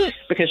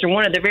because you're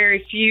one of the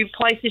very few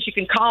places you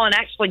can call and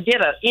actually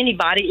get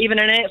anybody, even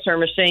an answering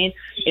machine,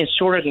 in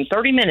shorter than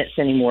 30 minutes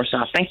anymore. So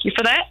I thank you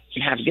for that,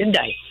 and have a good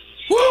day.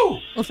 Woo!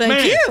 Well,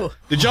 thank you.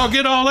 Did y'all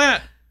get all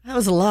that? That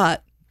was a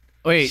lot.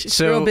 Wait, She's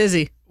so real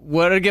busy.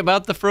 What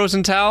about the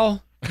frozen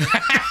towel?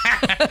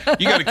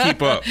 You got to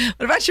keep up.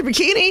 What about your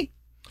bikini?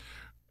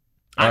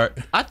 All right.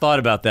 I thought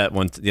about that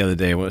once the other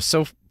day. It was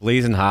so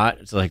blazing hot.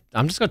 It's like,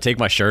 I'm just going to take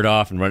my shirt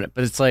off and run it.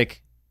 But it's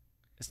like,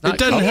 it's not It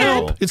doesn't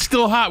comfortable. help. It's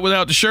still hot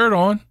without the shirt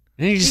on.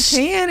 And you You just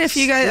can if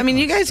you guys. I mean,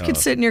 you guys could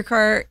stuff. sit in your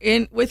car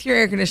with your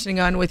air conditioning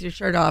on, with your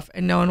shirt off,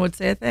 and no one would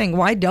say a thing.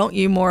 Why don't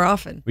you more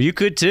often? Well, you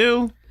could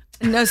too.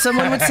 No,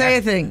 someone would say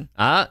a thing.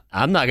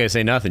 I'm not going to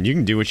say nothing. You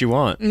can do what you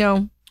want.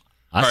 No.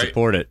 I All right.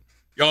 support it.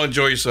 Y'all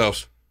enjoy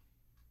yourselves.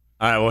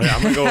 All right, well,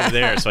 I'm going to go over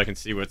there so I can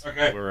see where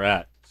we're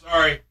at.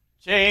 Sorry.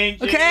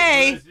 Change.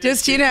 Okay,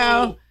 just Be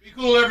cool. Be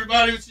cool,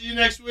 everybody. We'll see you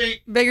next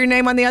week. Bigger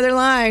name on the other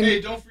line.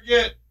 Hey, don't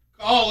forget,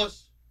 call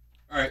us.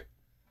 All right.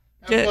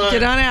 Have fun.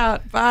 Get on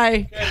out.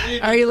 Bye. Okay,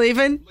 leaving. Are you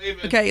leaving?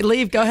 Leaving. Okay,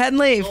 leave. Go ahead and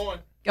leave. Going.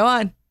 Go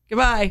on.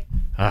 Goodbye.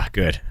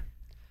 Good.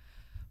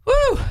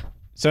 Woo.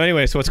 So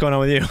anyway, so what's going on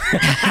with you?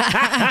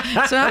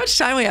 So how much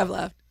time we have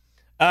left?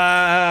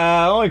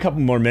 Only a couple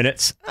more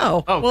minutes.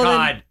 Oh. Oh, well,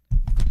 God.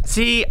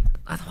 See,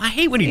 I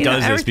hate when he then,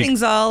 does this.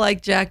 everything's all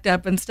like jacked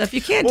up and stuff.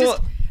 You can't Well-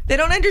 just. They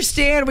don't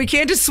understand. We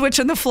can't just switch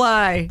on the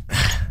fly.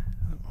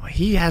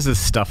 He has his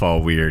stuff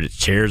all weird. His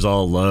chair's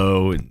all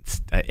low,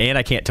 and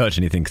I can't touch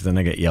anything because then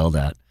I get yelled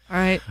at. All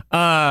right.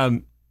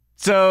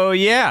 So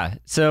yeah.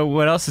 So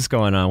what else is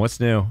going on?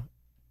 What's new?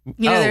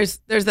 You know,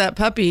 there's that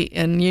puppy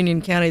in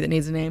Union County that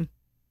needs a name.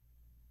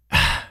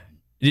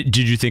 Did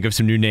you think of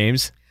some new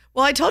names?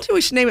 Well, I told you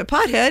we should name it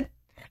Pothead.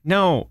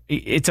 No,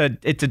 it's a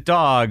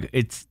dog.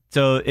 It's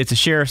a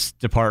sheriff's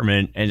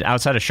department, and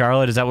outside of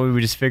Charlotte. Is that what we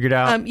just figured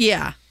out?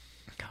 Yeah.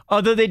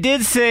 Although they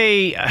did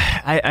say,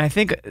 I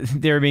think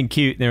they were being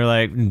cute. And they were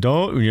like,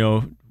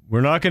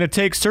 we're not going to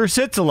take Sir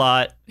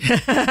Sits-a-Lot.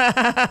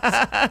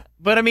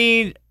 But I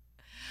mean,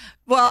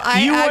 well,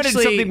 you wanted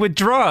something with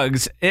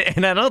drugs,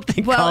 and I don't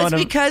think. Well, it's him,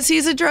 because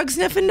he's a drug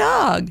sniffing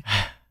dog.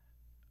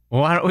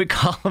 Why don't we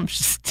call him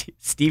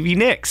Stevie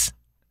Nicks?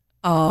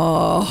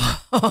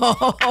 Oh.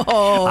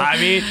 I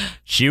mean,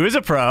 she was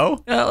a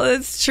pro. Well,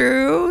 it's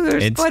true.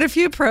 There's quite a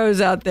few pros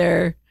out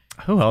there.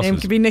 Who else? Name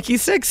could be Nikki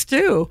Sixx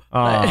too.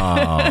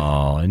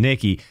 Oh,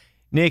 Nikki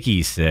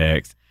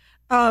Sixx.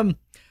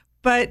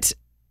 But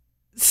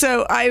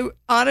so I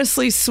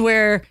honestly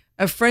swear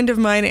a friend of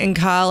mine in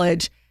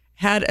college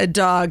had a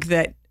dog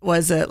that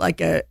was a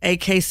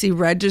AKC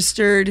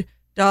registered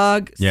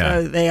dog.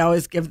 Yeah. So they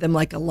always give them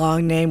like a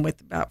long name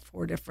with about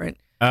 4 different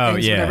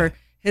things, yeah. whatever.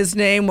 His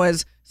name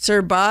was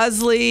Sir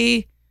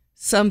Bosley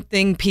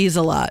something Peas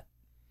a Lot.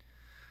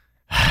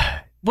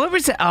 What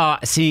was it?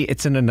 See,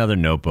 it's in another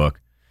notebook.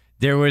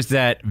 There was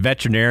that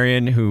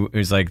veterinarian who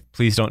was like,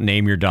 please don't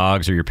name your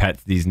dogs or your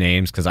pets these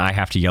names because I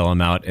have to yell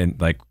them out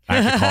and like I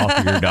have to call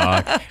for your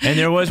dog. And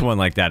there was one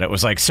like that. It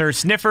was like Sir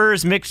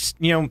Sniffers mixed,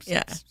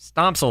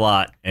 stomps a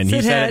lot. And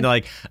he said it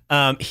like,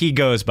 he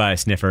goes by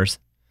Sniffers.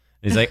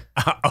 And he's like,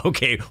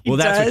 okay, well,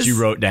 that's what you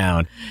wrote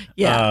down.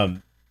 Yeah.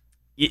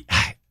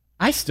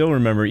 I still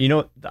remember,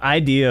 the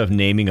idea of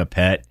naming a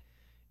pet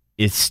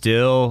is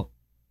still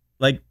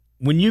like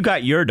when you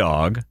got your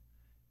dog.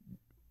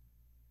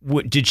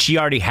 Did she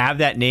already have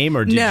that name,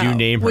 or did you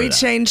name her? We that?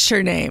 changed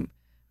her name.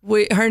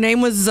 Her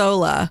name was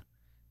Zola.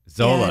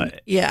 Zola.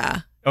 And, yeah.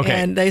 Okay.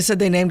 And they said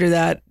they named her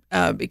that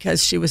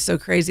because she was so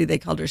crazy. They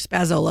called her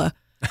Spazola.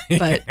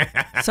 But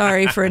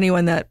sorry for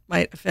anyone that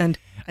might offend.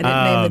 I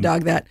didn't name the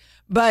dog that.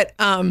 But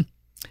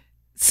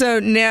so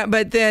now,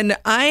 but then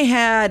I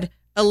had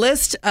a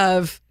list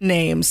of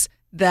names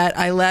that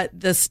I let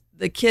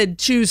the kid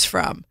choose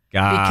from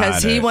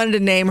because he wanted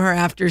to name her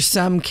after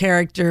some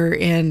character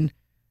in,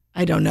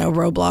 I don't know,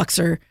 Roblox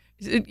or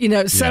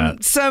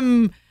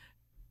some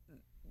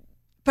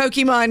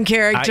Pokemon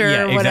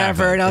character or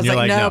whatever. Exactly. And I was And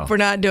like, you're nope, no. we're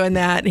not doing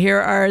that.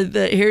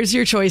 Here's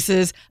your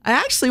choices. I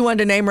actually wanted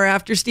to name her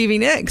after Stevie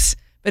Nicks,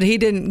 but he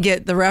didn't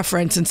get the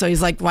reference. And so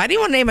he's like, why do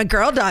you want to name a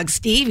girl dog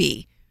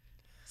Stevie?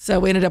 So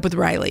we ended up with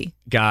Riley.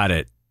 Got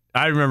it.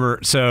 I remember.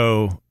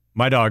 So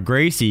my dog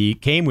Gracie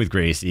came with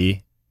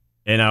Gracie,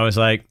 and I was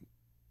like,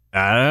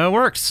 it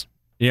works.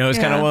 It's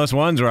kind of one of those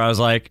ones where I was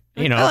like,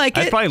 I like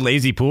it's it. probably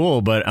lazy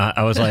pool, but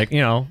I was like,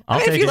 I'll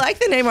take if you it. like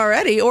the name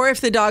already, or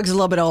if the dog's a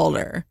little bit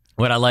older.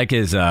 What I like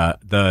is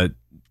the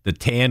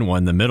tan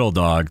one, the middle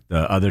dog,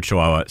 the other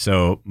Chihuahua.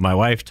 So my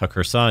wife took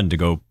her son to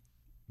go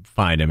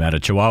find him at a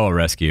Chihuahua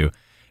rescue,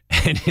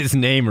 and his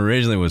name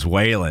originally was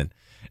Waylon.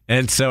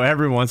 And so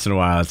every once in a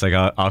while, it's like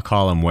I'll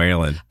call him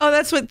Waylon. Oh,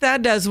 that's what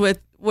Thad does with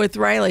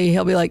Riley.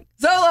 He'll be like,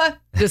 Zola,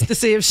 just to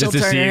see if she'll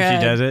Just to turn see her if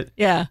head. she does it?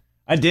 Yeah.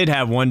 I did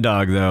have one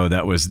dog, though,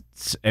 that was,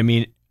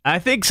 I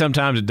think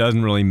sometimes it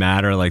doesn't really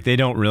matter. Like, they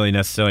don't really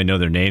necessarily know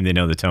their name. They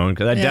know the tone.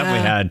 Because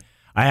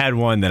I had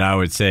one that I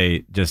would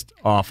say just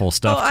awful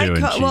stuff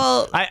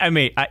to. I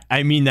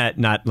mean that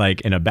not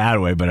like in a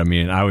bad way, but I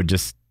mean, I would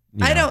just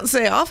I don't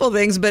say awful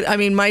things, but I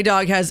mean, my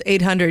dog has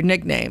 800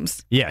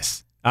 nicknames.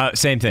 Yes.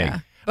 Same thing. Yeah.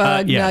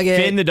 Bug,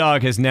 Nugget. Finn the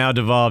dog has now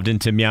devolved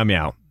into Meow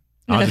Meow.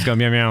 I'll just go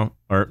Meow Meow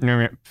or Meow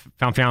Meow,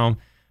 Pow Pow,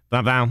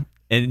 Blah Blah,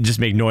 and just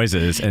make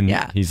noises. And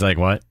he's like,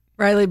 what?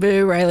 Riley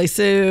Boo, Riley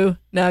Sue,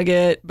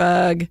 Nugget,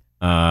 Bug,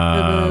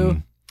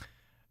 Boo-Boo,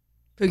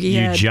 Poogie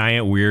Head. You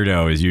giant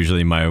weirdo is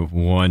usually my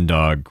one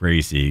dog,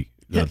 Gracie,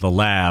 the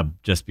lab,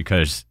 just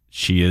because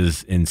she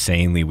is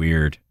insanely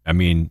weird. I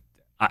mean,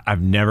 I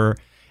don't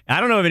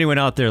know if anyone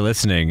out there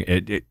listening,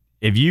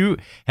 have you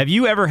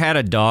ever had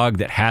a dog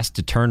that has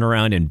to turn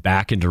around and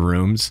back into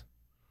rooms?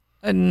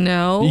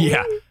 No.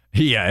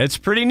 Yeah, it's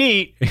pretty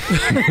neat.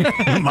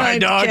 My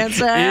dog is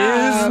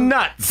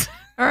nuts.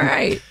 All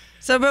right.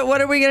 So, but what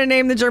are we going to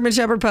name the German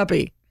Shepherd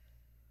puppy?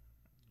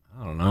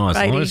 I don't know. As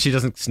long as she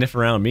doesn't sniff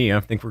around me, I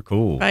think we're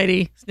cool.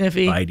 Bitey,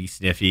 Sniffy. Bitey,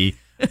 Sniffy.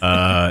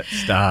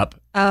 Stop.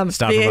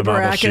 Stop. B.A. If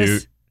I'm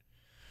shoot.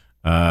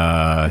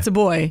 It's a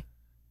boy.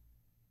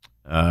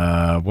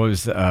 What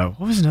was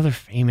another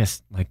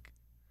famous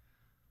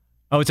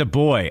Oh, it's a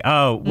boy.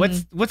 Oh,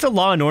 what's a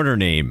Law and Order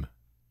name?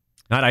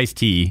 Not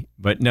Ice-T,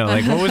 but no.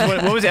 Like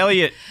what was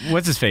Elliot?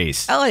 What's his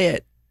face?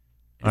 Elliot.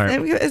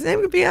 His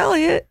name could be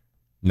Elliot.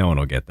 No one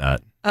will get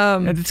that.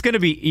 It's going to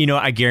be,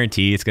 I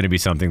guarantee it's going to be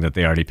something that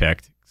they already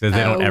picked. Because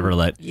they don't ever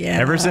let. Yeah.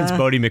 Ever since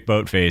Bodie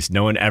McBoatface,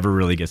 no one ever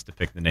really gets to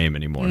pick the name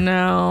anymore.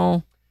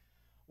 No.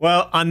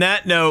 Well, on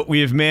that note, we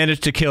have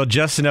managed to kill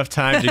just enough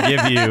time to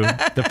give you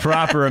the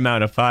proper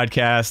amount of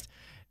podcast.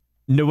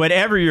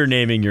 Whatever you're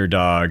naming your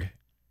dog,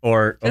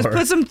 or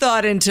put some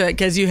thought into it,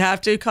 because you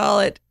have to call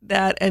it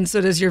that, and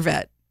so does your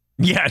vet.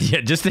 Yeah.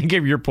 Just think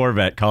of your poor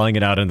vet calling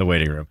it out in the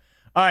waiting room.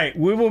 All right,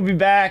 we will be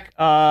back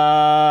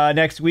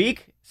next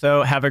week.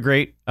 So have a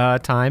great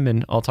time,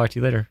 and I'll talk to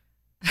you later.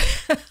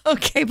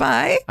 Okay,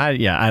 bye.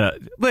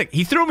 Look,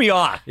 he threw me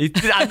off.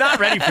 I'm not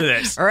ready for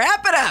this.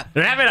 Wrap it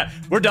up.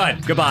 We're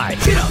done. Goodbye.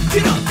 Get up.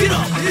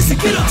 It's the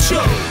Get Up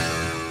Show.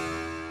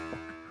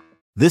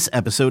 This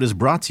episode is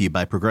brought to you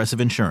by Progressive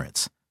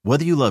Insurance.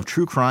 Whether you love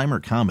true crime or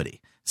comedy,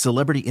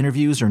 celebrity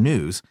interviews or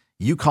news,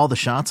 you call the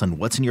shots on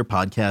what's in your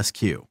podcast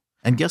queue.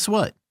 And guess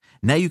what?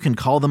 Now you can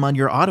call them on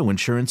your auto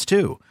insurance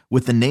too,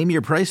 with the Name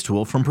Your Price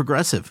tool from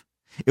Progressive.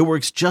 It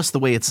works just the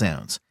way it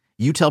sounds.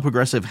 You tell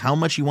Progressive how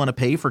much you want to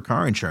pay for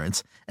car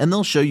insurance, and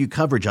they'll show you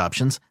coverage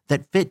options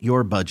that fit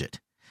your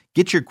budget.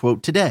 Get your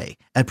quote today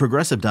at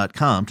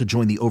Progressive.com to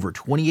join the over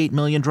 28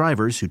 million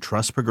drivers who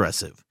trust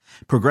Progressive.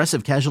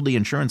 Progressive Casualty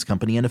Insurance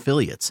Company and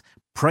Affiliates.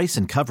 Price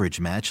and coverage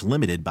match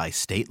limited by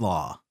state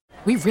law.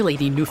 We really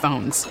need new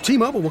phones.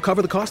 T-Mobile will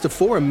cover the cost of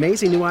 4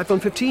 amazing new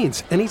iPhone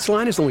 15s, and each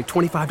line is only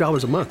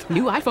 $25 a month.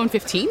 New iPhone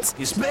 15s?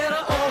 It's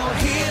better over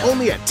here.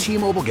 Only at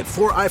T-Mobile, get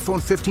 4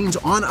 iPhone 15s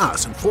on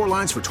us and 4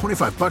 lines for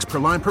 $25 per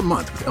line per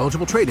month with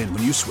eligible trade-in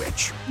when you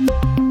switch.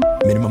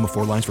 Minimum of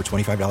 4 lines for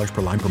 $25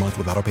 per line per month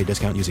with autopay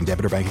discount using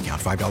debit or bank account.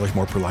 $5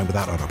 more per line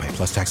without autopay,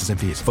 plus taxes and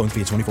fees. Phone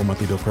fee at 24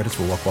 monthly bill credits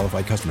for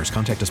well-qualified customers.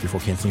 Contact us before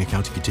canceling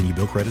account to continue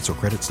bill credits or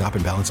credit stop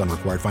and balance on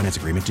required finance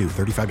agreement due.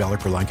 $35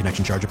 per line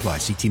connection charge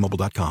applies. See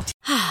T-Mobile.com.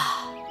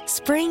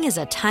 Spring is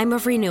a time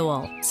of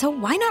renewal, so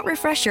why not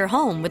refresh your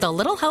home with a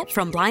little help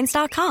from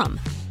Blinds.com?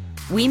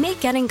 We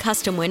make getting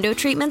custom window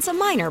treatments a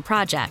minor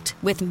project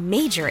with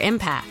major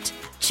impact.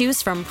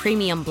 Choose from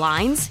premium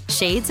blinds,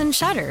 shades, and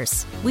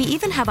shutters. We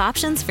even have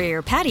options for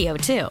your patio,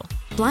 too.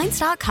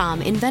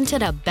 Blinds.com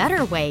invented a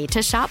better way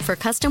to shop for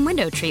custom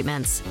window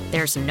treatments.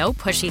 There's no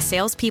pushy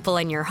salespeople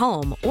in your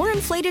home or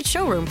inflated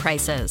showroom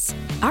prices.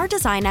 Our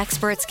design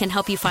experts can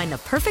help you find the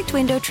perfect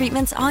window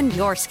treatments on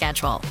your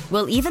schedule.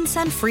 We'll even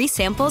send free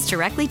samples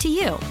directly to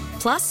you.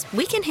 Plus,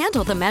 we can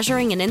handle the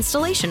measuring and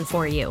installation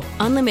for you.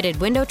 Unlimited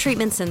window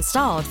treatments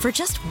installed for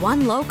just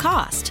one low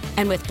cost.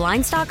 And with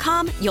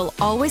Blinds.com, you'll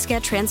always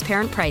get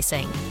transparent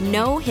pricing.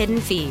 No hidden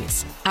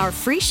fees. Our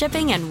free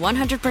shipping and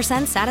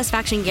 100%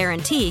 satisfaction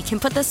guarantee can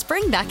put the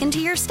spring back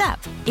into your step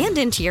and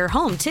into your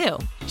home, too.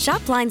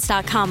 Shop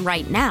Blinds.com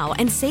right now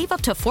and save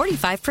up to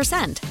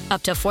 45%.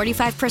 Up to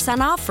 45%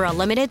 off for a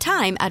limited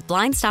time at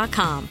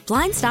Blinds.com.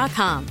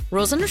 Blinds.com.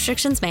 Rules and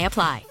restrictions may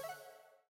apply.